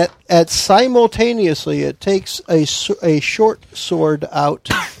 and at simultaneously it takes a short sword out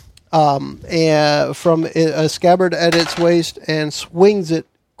and from a scabbard at its waist and swings it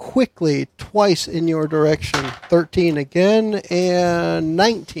quickly twice in your direction. 13 again and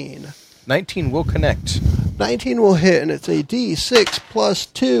 19. 19 will connect. 19 will hit, and it's a D6 plus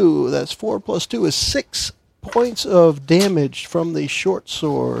 2. That's 4 plus 2 is 6 points of damage from the short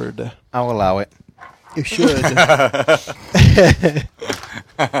sword. I'll allow it. You should.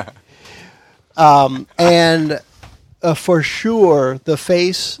 And for sure, the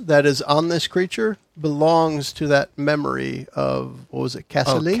face that is on this creature belongs to that memory of, what was it,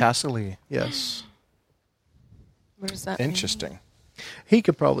 Cassidy? Oh, Cassidy. Yes. What does that mean? Interesting. He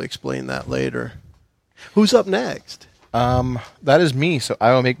could probably explain that later. Who's up next? That is me, so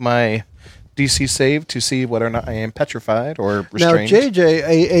I will make my DC save to see whether or not I am petrified or Now, restrained.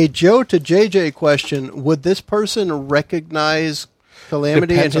 JJ, a Joe to JJ question. Would this person recognize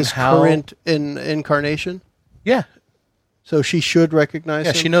Calamity Depends in on his how- current incarnation? Yeah. So she should recognize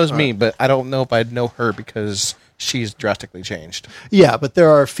Yeah, him? she knows All me, right. but I don't know if I'd know her because she's drastically changed. Yeah, but there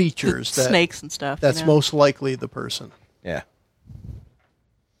are features that Snakes and stuff. that's you know? most likely the person. Yeah.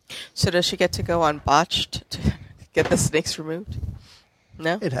 So does she get to go on botched to get the snakes removed?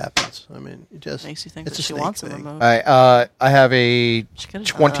 No. It happens. I mean, it just Makes you think it's that a she snake wants them thing. removed. I have a She could've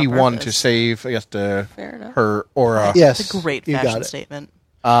done it on 21 to purpose. save against Fair enough. her aura. Yes, It's a great you got fashion it. statement.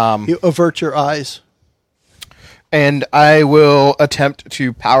 You avert your eyes. And I will attempt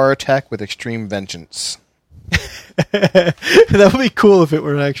to power attack with extreme vengeance. That would be cool if it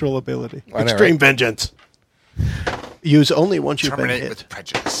were an actual ability. I know, Extreme right? vengeance. Use only once you've been Terminate hit. with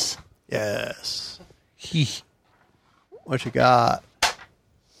prejudice. Yes. What you got?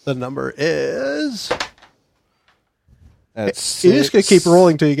 The number is. That's You just gonna keep 6.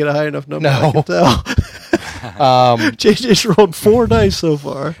 rolling till you get a high enough number. I No. can tell. JJ's rolled 4 dice so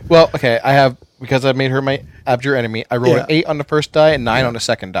far. Well, okay, I have, because I made her my abjure enemy, I rolled Yeah. an 8 on the first die and 9 on the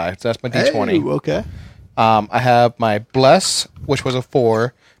second die. So that's my D20. Hey, okay. I have my bless, which was a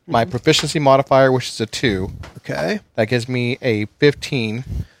 4, my Mm-hmm. proficiency modifier, which is a 2. Okay. That gives me a 15.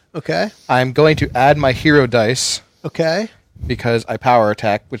 Okay. I'm going to add my hero dice Okay. because I power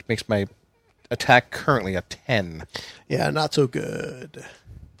attack, which makes my attack currently a 10. Yeah, not so good.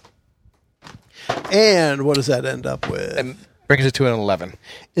 And what does that end up with? And brings it to an 11.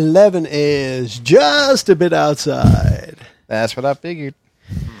 11 is just a bit outside. That's what I figured.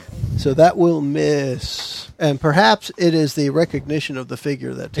 So that will miss. And perhaps it is the recognition of the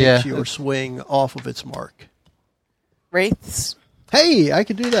figure that takes Yeah. your swing off of its mark. Wraiths. Hey, I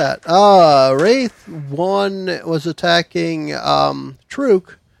could do that. Wraith 1 was attacking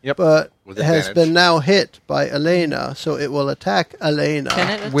Truk, Yep. but With has advantage. been now hit by Elena, so it will attack Elena. Can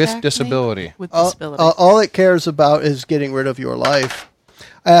it attack With me? disability. With All, disability. all it cares about is getting rid of your life.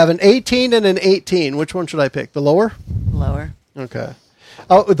 I have an 18 and an 18. Which one should I pick? The lower? Lower. Okay.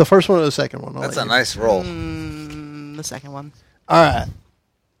 Oh, the first one or the second one? I'll That's let a you- nice roll. The second one. All right.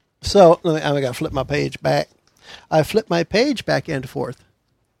 So I got to flip my page back. I flip my page back and forth.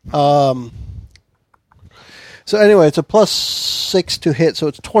 So anyway, it's a +6 to hit, so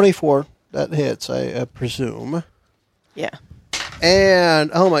it's 24 that hits, I presume. Yeah. And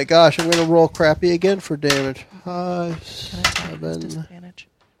oh my gosh, I'm going to roll crappy again for damage. 5, Can I take this 7, disadvantage?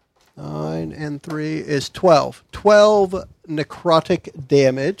 9, and 3 is 12. 12 necrotic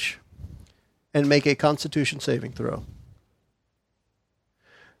damage, and make a Constitution saving throw.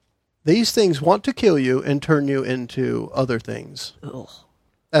 These things want to kill you and turn you into other things. Ugh.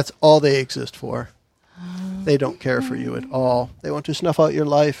 That's all they exist for. They don't care for you at all. They want to snuff out your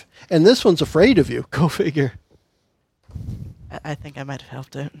life. And this one's afraid of you. Go figure. I think I might have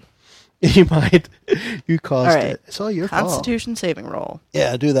helped it. You might. You caused All right. it. It's all your fault. Constitution saving roll.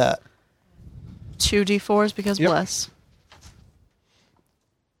 Yeah, do that. 2d4s because Yep. bless.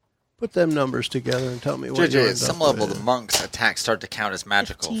 Put them numbers together and tell me what JJ, you at end some up level, with. the monks' attacks start to count as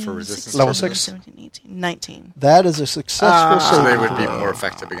magical 15, for resistance. 16, Level 17, 6. 17, 18, 19. That is a successful So save. they would be more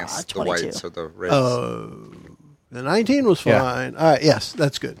effective against the 22. whites or the reds. The 19 was Yeah. fine. All right, yes,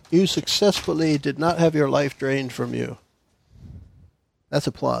 that's good. You successfully did not have your life drained from you. That's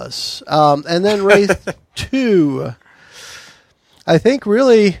a plus. And then Wraith 2. I think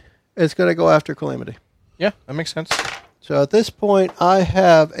really it's going to go after Calamity. Yeah, that makes sense. So at this point, I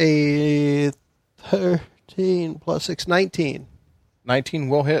have a 13 plus 6, 19. 19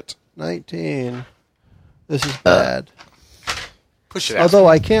 will hit. 19. This is bad. Push it out. Although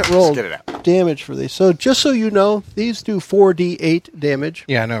I can't roll get it out. damage for these. So just so you know, these do 4d8 damage.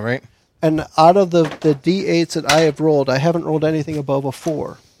 Yeah, I know, right? And out of the d8s that I have rolled, I haven't rolled anything above a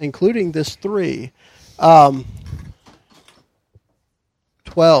 4, including this 3.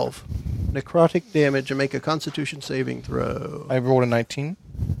 12 necrotic damage and make a constitution saving throw. I rolled a 19.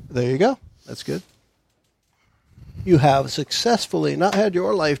 There you go. That's good. You have successfully not had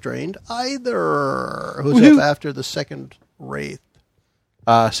your life drained either. Who's Woohoo. up after the second Wraith?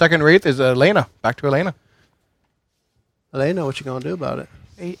 Second Wraith is Elena. Back to Elena. Elena, what you going to do about it?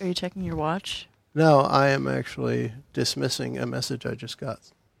 Are you checking your watch? No, I am actually dismissing a message I just got.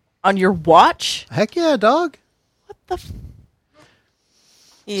 On your watch? Heck yeah, dog. What the?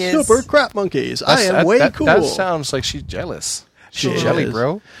 He is. Super crap monkeys. I am That- way that, cool. That sounds like she's jealous. She She's jelly, is.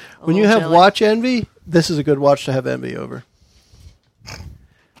 bro. When you little have jelly. watch envy, this is a good watch to have envy over.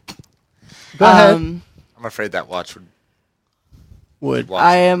 Go ahead. I'm afraid that watch would. Would. watch-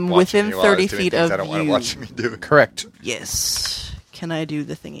 I am watching within me while I was 30 doing feet things of I don't want to you. watch me do. Correct. Yes. Can I do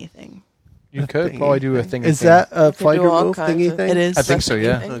the thingy thing? You could thingy probably do a thing. Is that a You can fighter do all move kinds thingy of- thing? It is. I think so,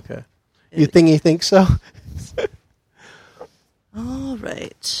 yeah. Okay. You think so? All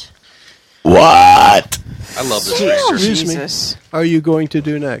right. What I love this Oh, ranger. Excuse me. Jesus. are you going to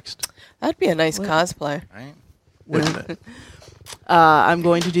do next? That'd be a nice cosplay. Right? Wait a minute. I'm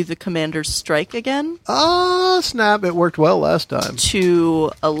going to do the Commander's Strike again Oh, snap. It worked well last time.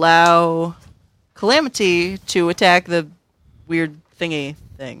 to allow Calamity to attack the weird thingy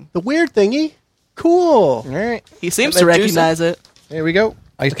thing. The weird thingy? Cool. All right. He seems That to Medusa? recognize it. There we go.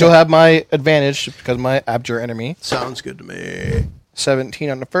 I still have my advantage because my abjure enemy. Sounds good to me. 17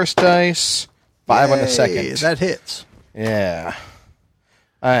 on the first dice, 5 on the Yay, second. That hits. Yeah.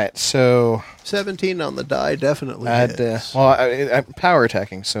 All right, so 17 on the die definitely add hits. I'm power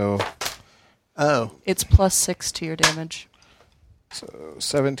attacking, so Oh. It's +6 to your damage.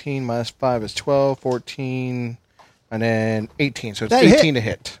 17 minus 5 is 12, 14, and then 18. So it's That 18 to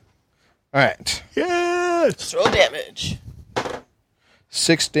hit. All right. Yes. Throw damage.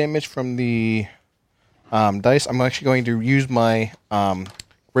 6 damage from the dice. I'm actually going to use my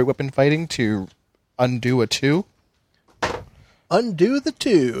great weapon fighting to undo a 2. Undo the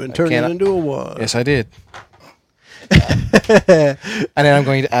 2 and turn it cannot- into a 1. Yes, I did. And then I'm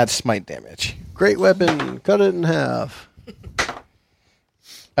going to add smite damage. Great weapon. Cut it in half.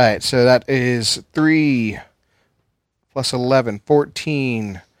 All right, so that is 3 plus 11,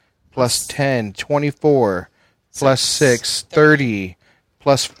 14, plus 10, 24, plus 6, 30,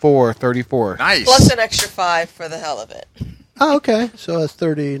 plus 4, 34. Nice. Plus an extra 5 for the hell of it. Oh, okay. So that's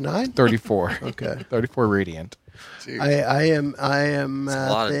 39. 34. Okay. 34 radiant. Dude. I am a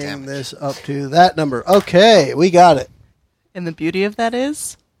lot of mapping damage. this up to that number. Okay, we got it. And the beauty of that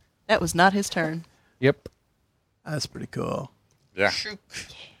is, that was not his turn. Yep. That's pretty cool. Yeah.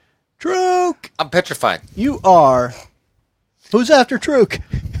 Truk, I'm petrified. you are. Who's after Truk?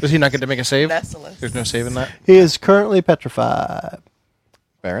 Does he not get to make a save? Merciless. There's no save in that? He is currently petrified.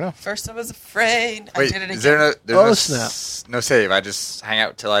 Fair enough. First I was afraid. I Wait, did it again. is there no, there's Oh, no, snap. no save? I just hang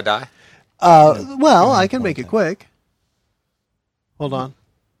out till I die? Well, I can make it quick. Hold on.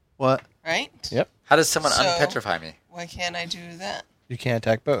 What? Right? Yep. How does someone So- unpetrify me? Why can't I do that? You can't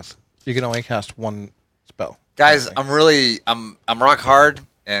attack both. You can only cast one spell. Guys, I'm rock hard,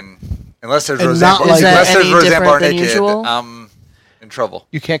 and unless there's And Roseanne, not like- Is that unless there's any Roseanne different Barr than naked, usual? I'm in trouble.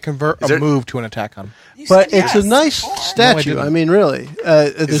 You can't convert Is a there- move to an attack on. You But said it's yes a nice before. statue. didn't. I mean, really.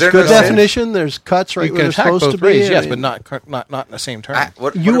 There's there good no save? definition. There's cuts right You where can they're attack supposed both to be. ways, yes, I but mean, not in the same turn.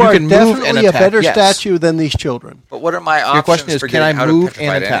 What You are, are can move and definitely a attack, better yes. statue than these children. but what are my options Your question is, for can I getting out of move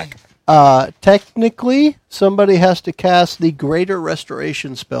and petrified attack? Technically, somebody has to cast the Greater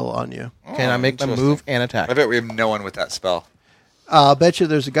Restoration spell on you. Can I make them move and attack? I bet we have no one with that spell. I'll bet you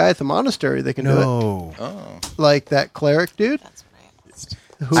there's a guy at the monastery that can do No. Oh. it. Like that cleric dude That's what I asked.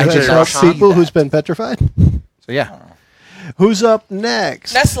 who I has did helped not people see who's that. been petrified. So yeah. Who's up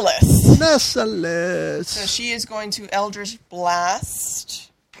next? Nessalus. Nessalis. So she is going to Eldritch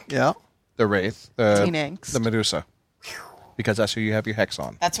Blast. Yeah. The Wraith. Teen angst. The Medusa. because that's who you have your hex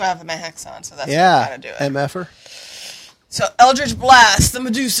on. That's why I have my hex on, so that's what Yeah, I gotta do it. MFer. So Eldritch Blast, the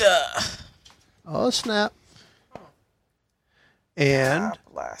Medusa. Oh, snap. And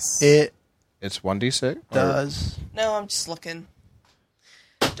Blast. it It's 1d6. does. No, I'm just looking.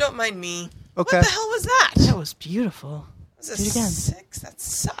 Don't mind me. Okay. What the hell was that? That was beautiful. Was it Do it again. 6? That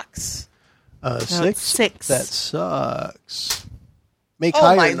sucks. 6. Six. That sucks. Make Oh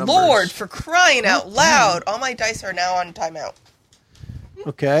higher my numbers. lord, for crying out loud. All my dice are now on timeout.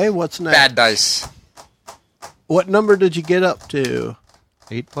 Okay, what's next? Bad dice. What number did you get up to?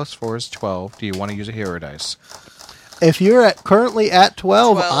 8 plus 4 is 12. Do you want to use a hero dice? If you're currently at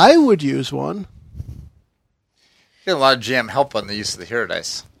 12, 12. I would use one. Get a lot of GM help on the use of the hero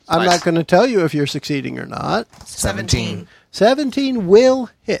dice. I'm Nice. not going to tell you if you're succeeding or not. 17. 17 will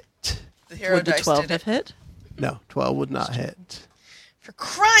hit. The hero Would the dice 12 did have it. hit? No, 12 would not hit. For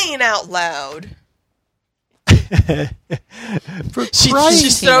crying out loud. For crying,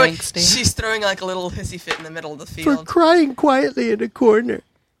 She's throwing, angsty. she's throwing like a little hissy fit in the middle of the for field. crying quietly in a corner.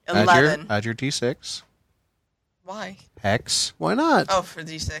 11. Add your d6. Why? Hex. Why not? Oh, for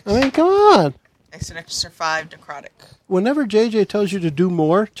D6. I mean, come on. Extra 5 necrotic. Whenever JJ tells you to do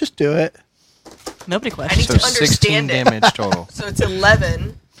more, just do it. Nobody I need questions. So to 16 understand it. damage total. So it's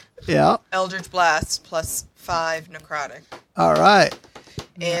 11 Yeah. Eldritch Blast plus 5 necrotic. All right.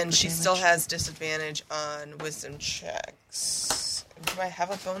 And she still has disadvantage on wisdom checks. Do I have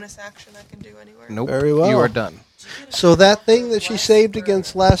a bonus action I can do anywhere? Nope. Very well. You are done. So that thing that she saved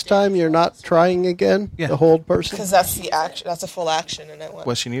against last time, you're not trying again? Yeah. The hold person? Because that's the action. That's a full action, and I want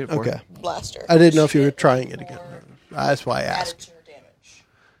What's she need it for? Okay. blaster. I didn't know if you were trying it again. That's why I Added asked. to her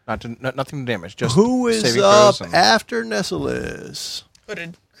damage. Nothing to damage. Just Who is saving up throws and- after Nessilis?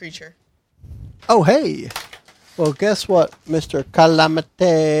 Hooded creature. Oh, hey. Well, guess what, Mr.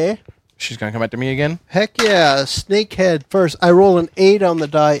 Calamite? She's gonna come back to me again. Heck yeah, snakehead first. I roll an 8 on the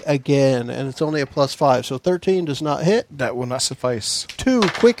die again, and it's only a +5, so 13 does not hit. That will not suffice. 2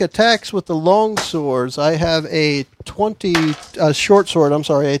 quick attacks with the long swords. I have a short sword,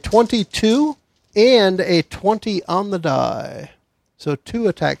 a 22 and a 20 on the die. So 2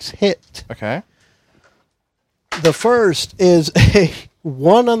 attacks hit. Okay. The first is a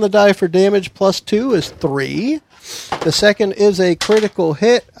 1 on the die for damage +2 is 3. The second is a critical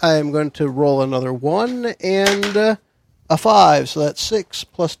hit. I am going to roll another 1 and a 5. So that's 6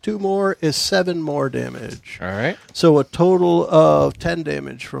 plus 2 more is 7 more damage. All right. So a total of 10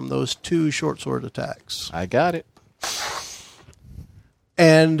 damage from those 2 short sword attacks. I got it.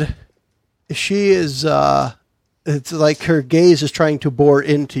 And she is, it's like her gaze is trying to bore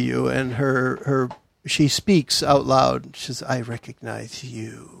into you, and she speaks out loud. She says, I recognize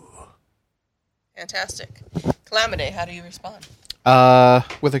you. Fantastic. Calamity, how do you respond?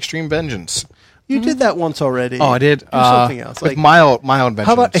 With extreme vengeance. You did that once already. Oh, I did. Do something else. With Like, mild vengeance.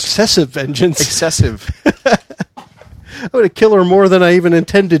 how about excessive vengeance? excessive? I'm going to kill her more than I even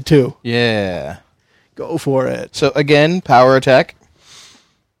intended to. Yeah. Go for it. So again, power attack.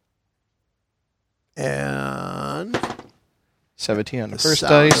 And 17 on the the first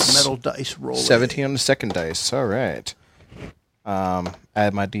sound of dice. metal dice rolling. 17 on the second dice. All right.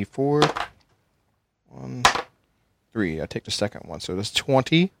 Add my d4. 1, 3. I take the second one. So that's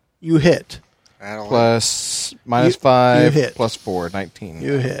 20 You hit. plus minus You 5 hit. plus 4, 19.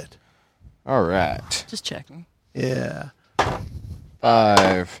 You hit. All right. Just checking. Yeah.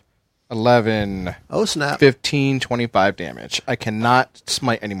 5, 11, Oh, snap. 15, 25 damage. I cannot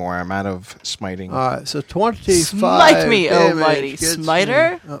smite anymore. I'm out of smiting. All right, so 25 Smite me, O damage mighty gets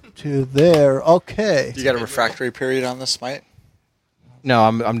smiter. me up to there. Okay. You got a refractory period on this smite? No,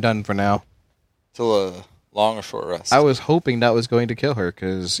 I'm done for now. Till a long or short rest? I was hoping that was going to kill her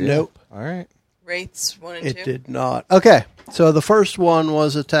because. Yeah. Nope. All right. Rates 1 and 2. It did not. Okay, so the first one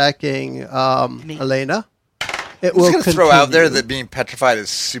was attacking Elena. It I'm will just going to throw out there continue. that being petrified is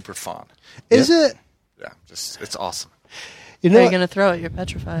super fun. Is it? Yeah, it's awesome. You Are know, you going to throw it? You're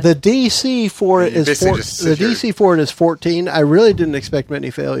petrified. the DC for it You is basically just sit here. DC for it is 14. I really didn't expect many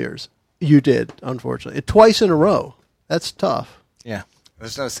failures. You did, unfortunately, twice in a row. That's tough. Yeah.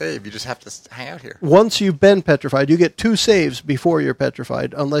 There's no save. You just have to hang out here. Once you've been petrified, you get 2 saves before you're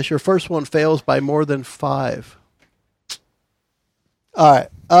petrified, unless your first one fails by more than 5. All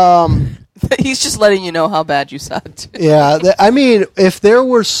right. He's just letting you know how bad you sucked. Yeah. I mean, if there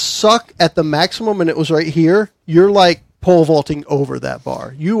were suck at the maximum and it was right here, you're like pole vaulting over that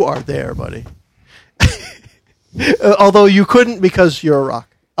bar. You are there, buddy. Although you couldn't because you're a rock.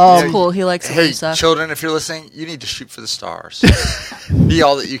 It's cool. He likes it when Hey, you suck. children, if you're listening, you need to shoot for the stars. Be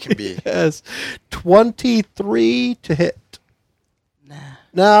all that you can be. Yes. 23 to hit. Nah.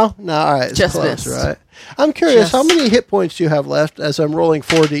 No, all right. It's Just close, missed. right? I'm curious, Just- how many hit points do you have left as I'm rolling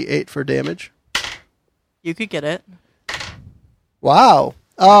 4d8 for damage? You could get it. Wow.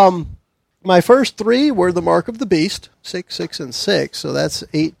 My first 3 were the Mark of the Beast, 6, 6, and 6. So that's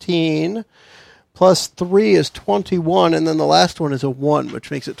 18. Plus 3 is 21, and then the last one is a 1, which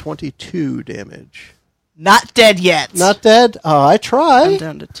makes it 22 damage. Not dead yet. Not dead? I I'm try.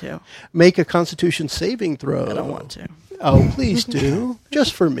 down to 2. Make a Constitution saving throw. I don't want to. Oh, please do.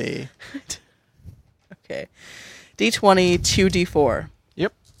 Just for me. Okay. D20, 2d4.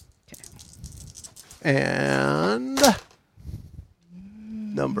 Yep. And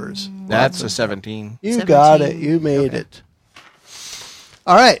numbers. That's a 17. You got 17. it. You made it.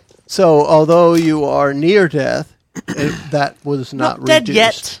 All right. So, although you are near death, that was not dead reduced.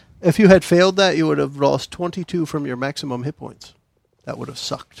 yet. If you had failed that, you would have lost 22 from your maximum hit points. That would have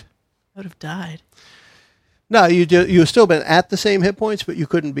sucked. I would have died. No, you still been at the same hit points, but you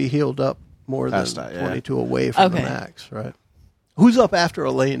couldn't be healed up more than Past that, yeah. 22 away from the Okay. max, right? Who's up after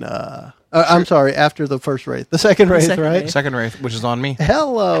Elena? I'm sorry, after the first wraith. The second wraith, second right? wraith. Second wraith, which is on me.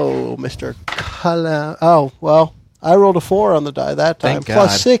 Hello, Mr. Kala. Oh, well, I rolled a 4 on the die that time. Thank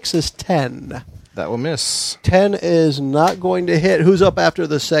Plus God. 6 is 10. That will miss. 10 is not going to hit. Who's up after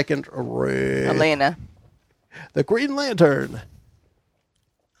the second wraith? Elena. The Green Lantern.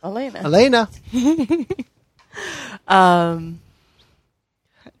 Elena. Elena. Um,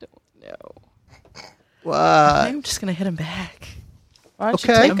 No. I'm just going to hit him back. Why don't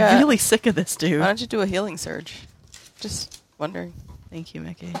Okay. you I'm take really sick of this dude. Why don't you do a healing surge? Just wondering. Thank you,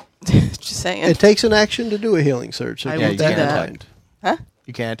 Mickey. Just saying. It takes an action to do a healing surge. So I keep will do that in that. mind. Huh?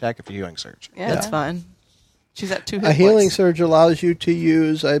 You can't attack if you're healing surge. Yeah. That's fine. She's at 2 hit A healing points. surge allows you to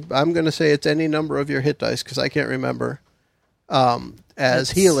use, I'm going to say it's any number of your hit dice because I can't remember, as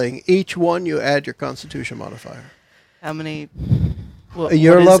That's- healing. Each one you add your constitution modifier. How many? What,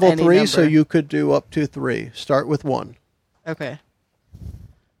 You're what is level any 3, so number? you could do up to 3. Start with 1. Okay.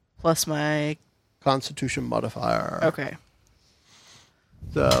 Plus my. Constitution modifier. Okay.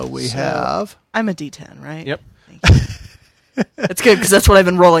 So we So- have... I'm a D10, right? Yep. Thank you. That's good because that's what I've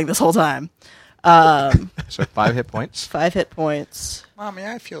been rolling this whole time. So 5 hit points. 5 hit points. Mommy,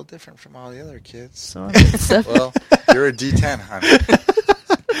 I feel different from all the other kids. So I'm at 7. Well, you're a D10,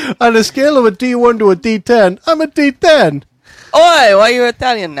 honey. On a scale of a D1 to a D10, I'm a D10. Oi, why are you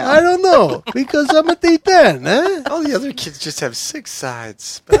Italian now? I don't know, because I'm a D10, eh? All the other kids just have 6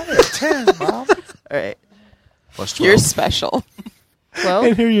 sides, but I have 10, Mom. All right. Plus 12. You're special. 12.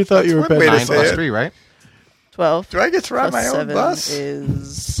 And here you thought you were That's one way better. to 9 say plus it. 3, right? 12. Do I get to ride Plus my own 7 bus?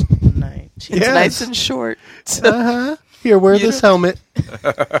 is 19. It's Yes. nice and short. Uh-huh. Here, wear this helmet.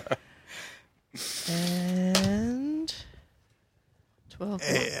 And 12.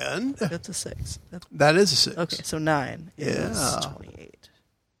 And That's a 6. that is a 6. Okay, so 9 is Yeah. 28.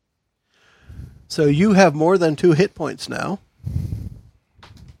 So you have more than 2 hit points now,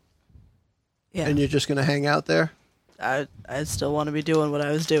 Yeah. and you're just going to hang out there? I still want to be doing what I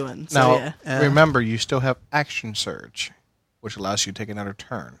was doing. So Now, yeah. remember, you still have action surge, which allows you to take another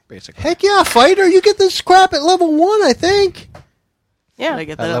turn, basically. Heck yeah, fighter! You get this crap at level 1, I think. Yeah. Did I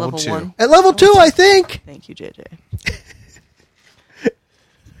get At that at level level 2. 1? At level 2, I think. Thank you, JJ.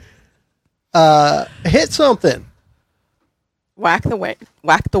 Hit something. Whack the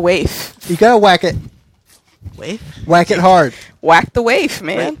waif. You got to whack it. Wait. Whack it hard. Whack the waif,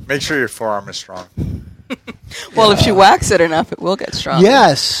 man. Make sure your forearm is strong. Well, if she whacks it enough, it will get stronger.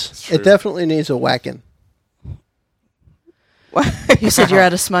 Yes, true. it definitely needs a whacking. You said you're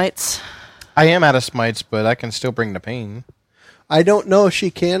out of smites. I am out of smites, but I can still bring the pain. I don't know if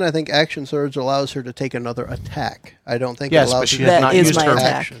she can. I think Action Surge allows her to take another attack. I don't think Yes, it allows but she her has to That not is used my her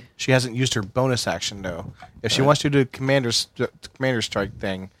attack. action. She hasn't used her bonus action though. If she wants to do the commander strike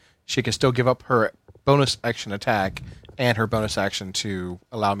thing, she can still give up her bonus action attack and her bonus action to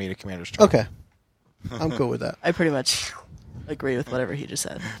allow me to commander strike. Okay. I'm cool with that. I pretty much agree with whatever he just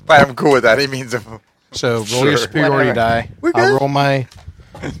said. But I'm cool with that. He means So roll Sure. your superiority Whatever. die. We're I'll good. roll my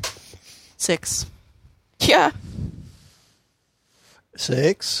 6. Yeah.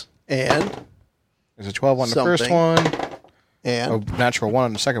 6 and there's a 12 on the first Something. one. and A natural 1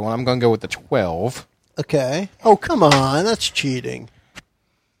 on the second one. I'm going to go with the 12. okay. Oh, come on. That's cheating.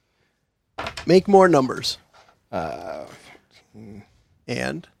 Make more numbers.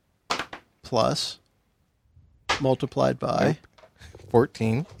 And plus multiplied by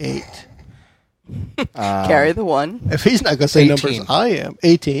 14. 8. Carry the 1. If he's not going to say 18. numbers, I am.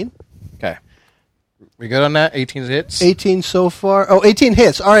 18. Okay. We good on that? 18 hits? 18 so far. Oh, 18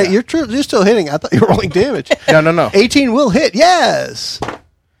 hits. All right, you're still hitting. I thought you were rolling damage. No. 18 will hit. Yes.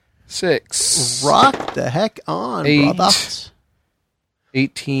 6. Rock the heck on, 8. brother.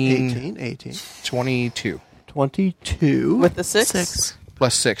 18, 22. 22. With the 6? 6.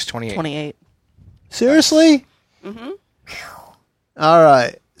 Plus 6, 28. 28. Seriously? Mm-hmm. All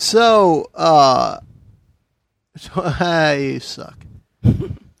right. So, you suck.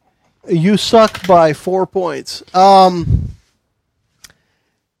 You suck by 4 points.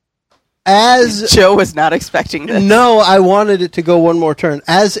 As Joe was not expecting this. No, I wanted it to go one more turn.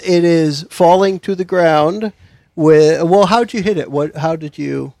 As it is falling to the ground, how'd you hit it? How did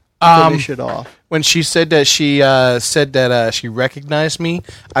you finish it off? When she said that she she recognized me,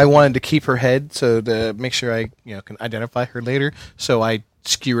 I wanted to keep her head so to make sure I can identify her later. So I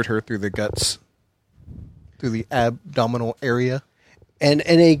skewered her through the guts, through the abdominal area. And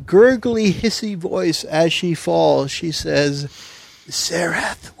in a gurgly, hissy voice, as she falls, she says,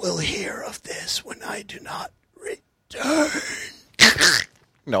 "Serath will hear of this when I do not return."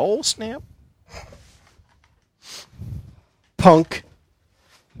 No, snap. Punk.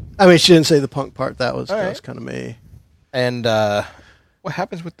 I mean, she didn't say the punk part. That was right. kind of me. And what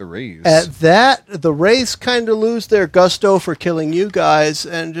happens with the rays? At that, the rays kind of lose their gusto for killing you guys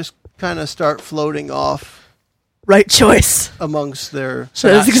and just kind of start floating off Right choice. amongst their...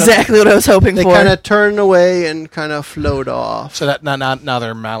 That's exactly what I was hoping They for. kind of turn away and kind of float off. So that now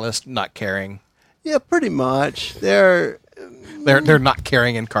they're malice, not caring. Yeah, pretty much. They're They're not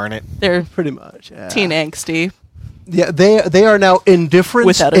caring incarnate. They're pretty much. Yeah. teen angsty. Yeah, they are now indifference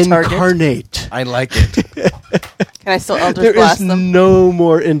Without a target. incarnate. I like it. Can I still Eldritch There Blast is them? no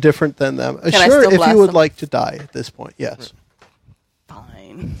more indifferent than them. I Sure, still if blast you would them? like to die at this point, yes.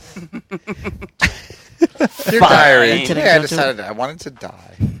 Fine. Your Fine. diary. Can I Yeah, I go to decided I wanted to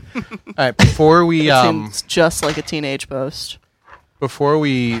die. All right, before we It seems just like a teenage boast.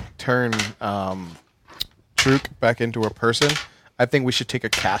 turn Truk back into a person, I think we should take a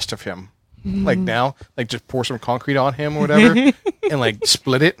cast of him. Like now, like just pour some concrete on him or whatever, and like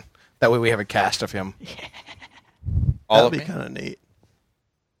split it. That way we have a cast of him. All That'd of be me? kind of neat.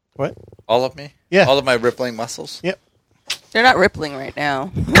 What? All of me? Yeah. All of my rippling muscles? Yep. They're not rippling right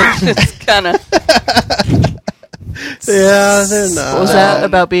now. It's kind of... Yeah, they're not. What was that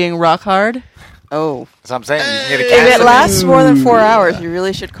about being rock hard? Oh. So I'm saying you can get a If cast it of me. lasts more than 4 hours, you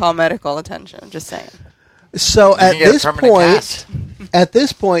really should call medical attention. Just saying. So can get a permanent point, cast. at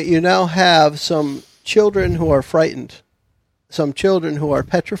this point, you now have some children who are frightened, some children who are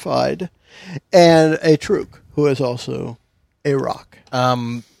petrified, and a Truk who is also a rock.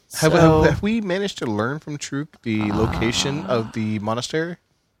 Have we managed to learn from Truk the location of the monastery?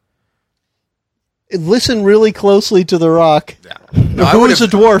 Listen really closely to the rock. No, I Who would is a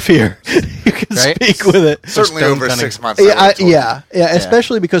have dwarf here? You can Right? speak with it. certainly Stone over cunning. 6 months. I would have told you. Yeah,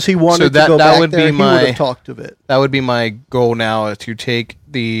 especially because he wanted So that- to go that back would there. be He my- would have talked of it. That would be my goal now, to take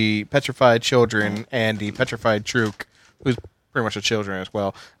the petrified children and the petrified Truk, who's pretty much a children as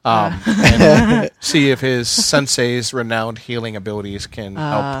well, and see if his sensei's renowned healing abilities can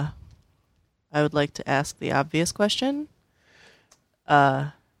help. I would like to ask the obvious question.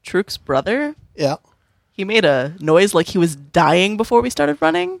 Truk's brother, Yeah, he made a noise like he was dying before we started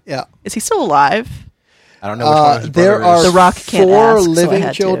running. yeah. Is he still alive? I don't know which one his There brother are is. The rock can't 4 ask, so I living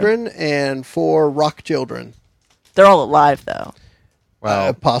had to. children and 4 rock children. They're all alive, though.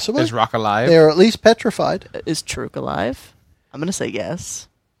 Well, Possibly. is Rock alive? They are at least petrified. Is Truk alive? I'm going to say yes.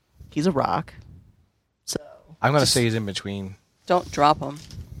 He's a rock. So I'm going to say he's in between. Don't drop them.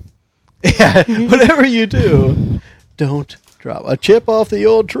 Yeah, whatever you do, don't drop a chip off the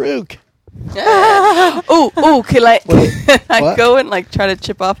old Truk. Oh, can I, I what? go and like try to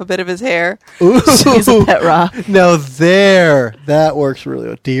chip off a bit of his hair? Ooh. he's a pet rock. Now that works really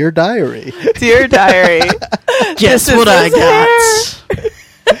well. Dear Diary. Dear diary. Guess This is what I his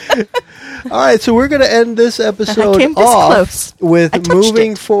got? All right, so we're going to end this episode came this off close. I with touched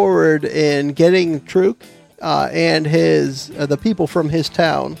moving it. forward in getting Truk and his the people from his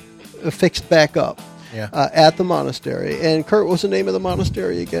town fixed back up at the monastery. And Kurt, what's the name of the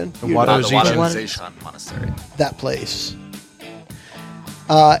monastery again? The You Water know The Zichan. Waterization Monastery. that place.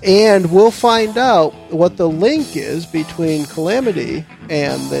 And we'll find out what the link is between Calamity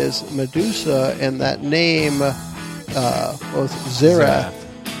and this Medusa and that name, Zerath.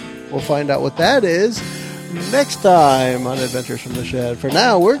 We'll find out what that is next time on Adventures from the Shed. For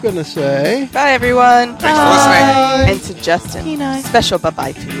now, we're going to say... Bye, everyone. Thanks for listening. Bye. And to Justin, Tina. special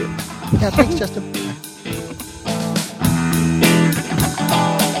bye-bye to you. Yeah, thanks, Justin.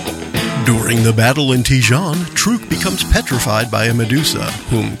 During the battle in Tijan, Truk becomes petrified by a Medusa,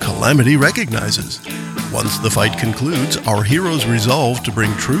 whom Calamity recognizes. Once the fight concludes, our heroes resolve to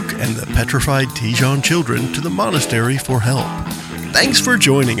bring Truk and the petrified Tijan children to the monastery for help. Thanks for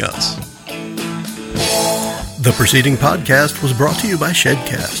joining us. The preceding podcast was brought to you by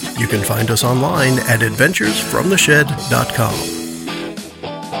Shedcast. You can find us online at adventuresfromtheshed.com.